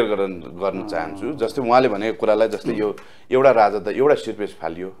कुरालाई म क्लियर गर्न चाहन्छु। जस्तै उहाँले भनेको कुरालाई, जस्तै यो एउटा राजा त एउटा सिर्पेज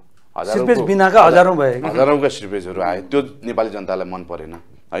फालियो, हजारौँका सिर्पेजहरू आयो, त्यो नेपाली जनतालाई मन परेन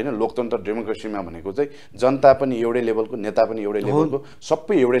होइन। लोकतन्त्र डेमोक्रेसीमा भनेको चाहिँ जनता पनि एउटै लेभलको, नेता पनि एउटै लेभलको,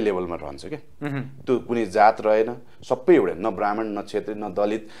 सबै एउटै लेभलमा रहन्छ क्या, त्यो कुनै जात रहेन, सबै एउटै, न ब्राह्मण न क्षेत्री न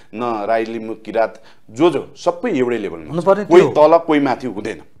दलित न राई लिम्बू किराँत जो सबै एउटै लेभलमा, कोही तल कोही माथि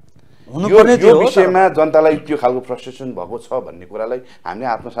हुँदैन। यो विषयमा जनतालाई त्यो खालको फ्रस्ट्रेसन भएको छ भन्ने कुरालाई हामीले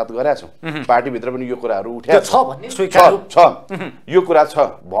आत्मसात गरेका छौँ, पार्टीभित्र पनि यो कुराहरू उठेको छ, यो कुरा छ,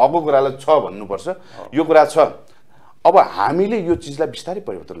 भएको कुरालाई छ भन्नुपर्छ, यो कुरा छ। अब हामीले यो चिजलाई बिस्तारै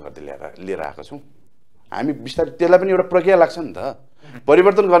परिवर्तन गर्दै लिएर आएका छौँ, हामी बिस्तारै, त्यसलाई पनि एउटा प्रक्रिया लाग्छ नि त,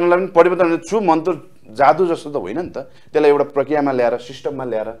 परिवर्तन गर्नलाई पनि परिवर्तन छु मन्त्र जादु जस्तो त होइन नि त, त्यसलाई एउटा प्रक्रियामा ल्याएर सिस्टममा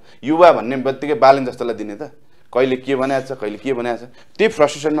ल्याएर युवा भन्ने बित्तिकै बालेन जस्तोलाई दिने त, कहिले के बनाएको छ कहिले के बनाएको छ, त्यही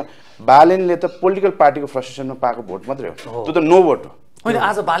फ्रस्ट्रेसनमा बालेनले त पोलिटिकल पार्टीको फ्रस्ट्रेसनमा पाएको भोट मात्रै हो, त्यो त नो भोट हो, होइन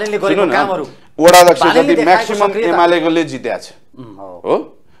आज बालेनले गरेको कामहरू वडा अध्यक्ष जति म्याक्सिमम एमालेले जितेको छ हो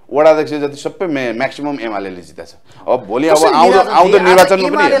वडा अध्यक्ष जति सबै म्याक्सिमम एमालेले जितेको छ अब भोलि अब आउँदो निर्वाचनमा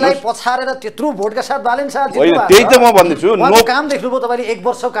पनि एमालेलाई पछारेर त्यत्रो भोटका साथ बालेन शाह जित्नु होइन त्यही त म भन्दैछु नो काम देख्नुभयो तपाईले 1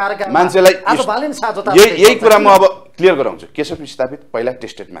 वर्षको कार्यकाल मान्छेलाई आज बालेन शाह जता यही कुरा म अब क्लियर गराउँछु केशव स्थापित पहिला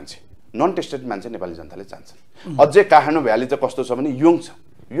टेस्टेड मान्छे नन टेस्टेड मान्छे नेपाली जनताले चाहन्छन् अझै काठमाडौँ भ्याली चाहिँ कस्तो छ भने यङ छ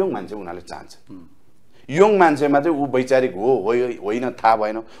यङ मान्छे उनीहरूले चाहन्छ यङ मान्छेमा चाहिँ ऊ वैचारिक हो होइन थाहा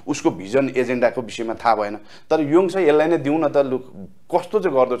भएन उसको भिजन एजेन्डाको विषयमा थाहा भएन तर यङ चाहिँ यसलाई नै दिउँ न त लु कस्तो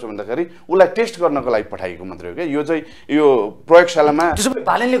चाहिँ गर्दछ भन्दाखेरि उसलाई टेस्ट गर्नको लागि पठाएको मात्रै हो क्या यो चाहिँ यो प्रयोगशालामा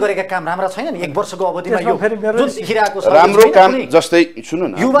बालेनले गरेका काम राम्रा छैन नि 1 वर्षको अवधिमा यो जुन देखिरहेको छ राम्रो काम जस्तै सुन्नु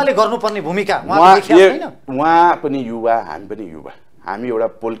न युवाले गर्नुपर्ने भूमिका उहाँले देखिएको छैन उहाँ पनि युवा हामी पनि युवा हामी एउटा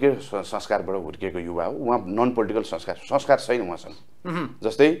पोलिटिकल संस्कारबाट हुर्किएको युवा हो उहाँ नन पोलिटिकल संस्कार छैन उहाँसँग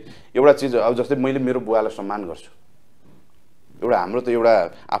जस्तै एउटा चिज अब जस्तै मैले मेरो बुवालाई सम्मान गर्छु एउटा हाम्रो त एउटा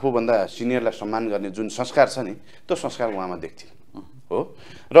आफूभन्दा सिनियरलाई सम्मान गर्ने जुन संस्कार छ नि त्यो संस्कार उहाँमा देख्थेँ हो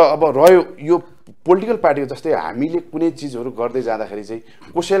र अब रह्यो यो पोलिटिकल पार्टीको जस्तै हामीले कुनै चिजहरू गर्दै जाँदाखेरि चाहिँ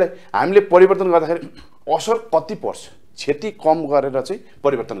कसैलाई हामीले परिवर्तन गर्दाखेरि असर कति पर्छ क्षति कम गरेर चाहिँ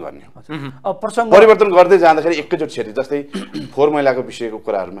परिवर्तन गर्ने हो परिवर्तन गर्दै जाँदाखेरि एकैचोटि क्षति जस्तै फोहोर मैलाको विषयको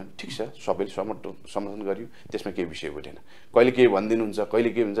कुराहरूमा ठिक छ सबैले समर्थन गर्यो त्यसमा केही विषय उठेन कहिले केही भनिदिनुहुन्छ कहिले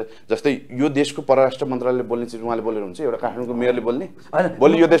के हुन्छ जस्तै यो देशको परराष्ट्र मन्त्रालयले बोल्ने चिज उहाँले बोलेर हुन्छ एउटा काठमाडौँको मेयरले बोल्ने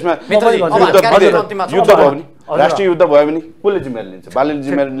भोलि यो देशमा युद्ध भयो भने राष्ट्रिय युद्ध भयो भने कसले जिम्मेवारी लिन्छ बालेनले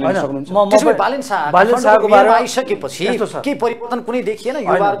जिम्मेवारी लिन सक्नुहुन्छ बालेन शाहको बारेमा आइसकेपछि के परिवर्तन कुनै देखिएन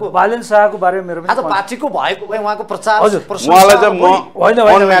युवाहरूको बालेन शाहको बारेमा मेरो आज पार्टीको भएको भए उहाँको प्रचार उहाँलाई चाहिँ म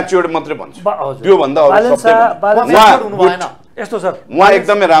अनम्याच्योर्ड मात्रै भन्छु त्यो भन्दा यस्तो सर उहाँ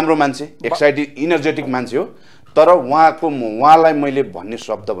एकदमै राम्रो मान्छे एक्साइटेड इनर्जेटिक मान्छे हो तर उहाँलाई मैले भन्ने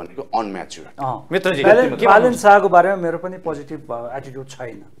शब्द भनेको अनम्याच्योर्ड बालेन शाहको बारेमा मेरो पनि पोजिटिभ एटिट्युड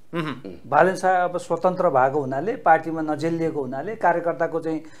छैन बालेन शाह अब स्वतन्त्र भएको हुनाले पार्टीमा नजेलिएको हुनाले कार्यकर्ताको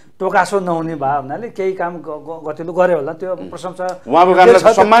चाहिँ टोकासो नहुने भएको हुनाले केही काम गतिलो गरे होला त्यो प्रशंसा उहाँको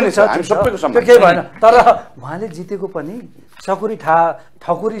कामलाई सम्मानित छ हामी सबैको सम्मान केही भएन तर उहाँले जितेको पनि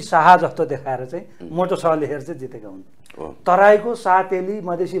ठकुरी शाह जस्तो देखाएर चाहिँ मोटो स लेखेर चाहिँ जितेका हुन् तराईको सातेली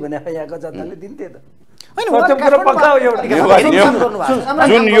मधेसी भनेर यहाँको जनताले दिन्थे त अनि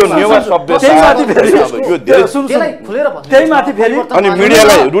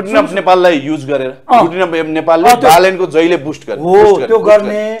मिडियालाई रुटिन अफ नेपाललाई युज गरेर रुटिन अफ नेपालले बालेनको जहिले बुस्ट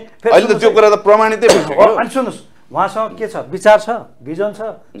गर्ने अहिले त त्यो कुरा त प्रमाणितै भइसक्यो सुन्नुहोस् उहाँसँग के छ विचार छ भिजन छ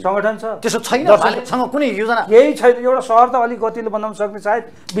संगठन छ त्यसो छैन बालेनसँग कुनै योजना केही छैन एउटा सहर त अलिक गतिलो बनाउन सक्ने सायद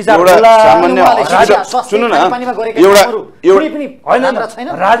विचार सुन्नु न होइन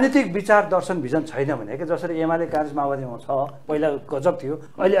राजनीतिक विचार दर्शन भिजन छैन भने के जसरी एमाले काङ्ग्रेस माओवादीमा छ पहिला गजब थियो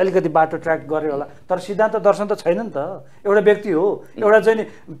अहिले अलिकति बाटो ट्र्याक गरे होला तर सिद्धान्त दर्शन त छैन नि त एउटा व्यक्ति हो एउटा चाहिँ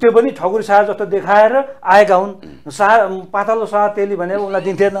त्यो पनि ठकुरी शाह जस्तो देखाएर आएका हुन् पातलो शाह तेली भने उनलाई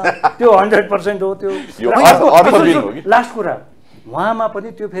दिन्थेन त्यो 100% हो त्यो लास्ट कुरा उहाँमा पनि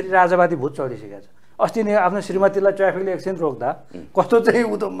त्यो फेरि राजावादी भूत चढिसकेको छ अस्ति नै आफ्नो श्रीमतीलाई ट्राफिकले एकछिन रोक्दा कस्तो चाहिँ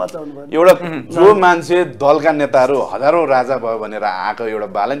उदममा चढ्नु भयो एउटा जो मान्छे दलका नेताहरू हजारौं राजा भयो भनेर आएको एउटा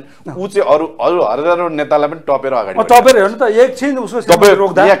बालेन ऊ चाहिँ अरू हजारौं नेतालाई पनि टपेर अगाडि टपेर हेर्नु त एकछिन उसको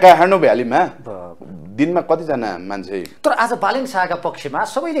रोक्दा यहाँ काठमाडौँ भ्यालीमा दिनमा कतिजना मान्छे तर आज बालेन शाहका पक्षमा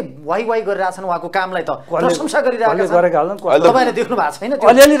सबैले वाइ वाइ गरिरहेछन् उहाँको कामलाई त प्रशंसा गरिरहेका छन् तपाईले देख्नु भएको छैन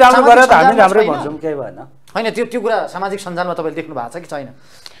अलिअलि राम्रो गरेर त हामी राम्रै भन्छौँ केही भएन हैन त्यो कुरा सामाजिक सञ्जालमा तपाईले देख्नु भएको छ कि छैन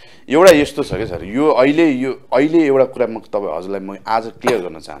एउटा यस्तो छ के सर यो अहिले एउटा कुरा म तपाईँ हजुरलाई म आज क्लियर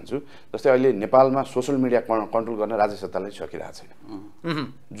गर्न चाहन्छु जस्तै अहिले नेपालमा सोसल मिडिया कन्ट्रोल गर्न राज्य सत्तालाई सकिरहेको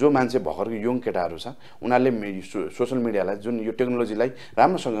छैन जो मान्छे भर्खरको यङ केटाहरू छ उनीहरूले सोसल मिडियालाई जुन यो टेक्नोलोजीलाई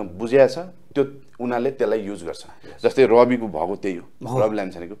राम्रोसँग बुझेको छ त्यो उनीहरूले त्यसलाई युज गर्छ जस्तै रविको भएको त्यही हो रवि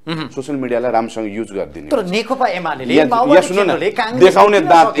लामिछानेको सोसल मिडियालाई राम्रोसँग युज गरिदिने तर नेकपा एमालेले देखाउने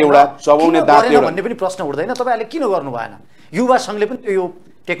दाँत एउटा चबाउने दाँत एउटा भन्ने पनि प्रश्न उठ्दैन तपाईहरुले किन गर्नु भएन युवा संघले पनि यो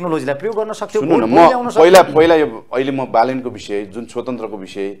टेक्नोलोजीलाई प्रयोग गर्न सक्थ्यो सुन्नु न म पहिला यो अहिले म बालेनको विषय जुन स्वतन्त्रको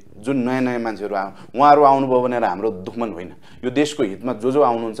विषय जुन नयाँ नयाँ मान्छेहरू उहाँहरू आउनुभयो भनेर हाम्रो दुश्मन होइन यो देशको हितमा जो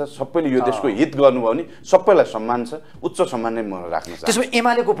आउनुहुन्छ सबैले यो देशको हित गर्नुभयो भने सबैलाई सम्मान छ उच्च सम्मान नै म राख्न चाहन्छु त्यसो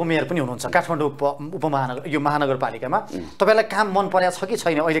एमालेको उपमेयर पनि हुनुहुन्छ काठमाडौँ उपमहानगर यो महानगरपालिकामा तपाईलाई काम मन परेको छ कि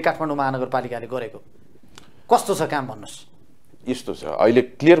छैन अहिले काठमाडौँ महानगरपालिकाले गरेको कस्तो छ काम भन्नुस् यस्तो छ अहिले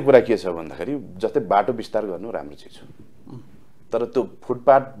क्लियर कुरा के छ भन्दाखेरि जस्तै बाटो विस्तार गर्नु राम्रो चिज हो तर त्यो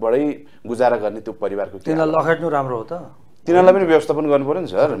फुटपाथबाटै गुजारा गर्ने त्यो परिवारको तिनीलाई लखेट्नु राम्रो हो त तिनीलाई पनि व्यवस्थापन गर्नु पर्यो नि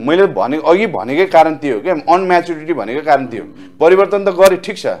सर मैले अघि भनेकै कारण त्यो हो के अनम्याच्युरिटी भनेकै कारण त्यो परिवर्तन त गरे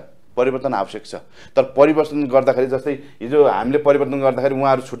ठीक छ परिवर्तन आवश्यक छ तर परिवर्तन गर्दाखेरि जस्तै हिजो हामीले परिवर्तन गर्दाखेरि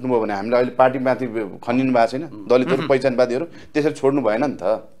उहाँहरू छुट्नुभयो भने हामीले अहिले पार्टीमाथि खनिनु भएको छैन दलितहरू पहिचानवादीहरू त्यसरी छोड्नु भएन नि त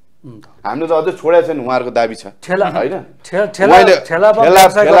हामीले त अझै छोडेको छैन उहाँहरूको दाबी छ होइन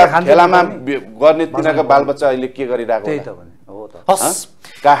ठेलामा गर्ने तिनीहरूका बालबच्चा अहिले के गरिरहेको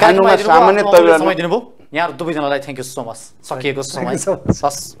यहाँहरू दुवैजनालाई थ्याङ्क यू सो मच सकिएको समय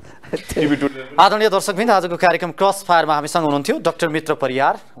आदरणीय दर्शकवृन्द आजको कार्यक्रम क्रस फायरमा हामीसँग हुनुहुन्थ्यो डाक्टर मित्र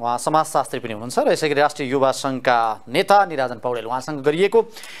परियार उहाँ समाजशास्त्री पनि हुनुहुन्छ र यसै गरी राष्ट्रिय युवा सङ्घका नेता निराजन पौडेल उहाँसँग गरिएको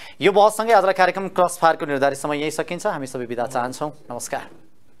यो बहससँगै आजलाई कार्यक्रम क्रस फायरको निर्धारित समय यही सकिन्छ हामी सबै बिदा चाहन्छौँ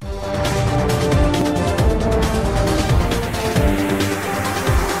नमस्कार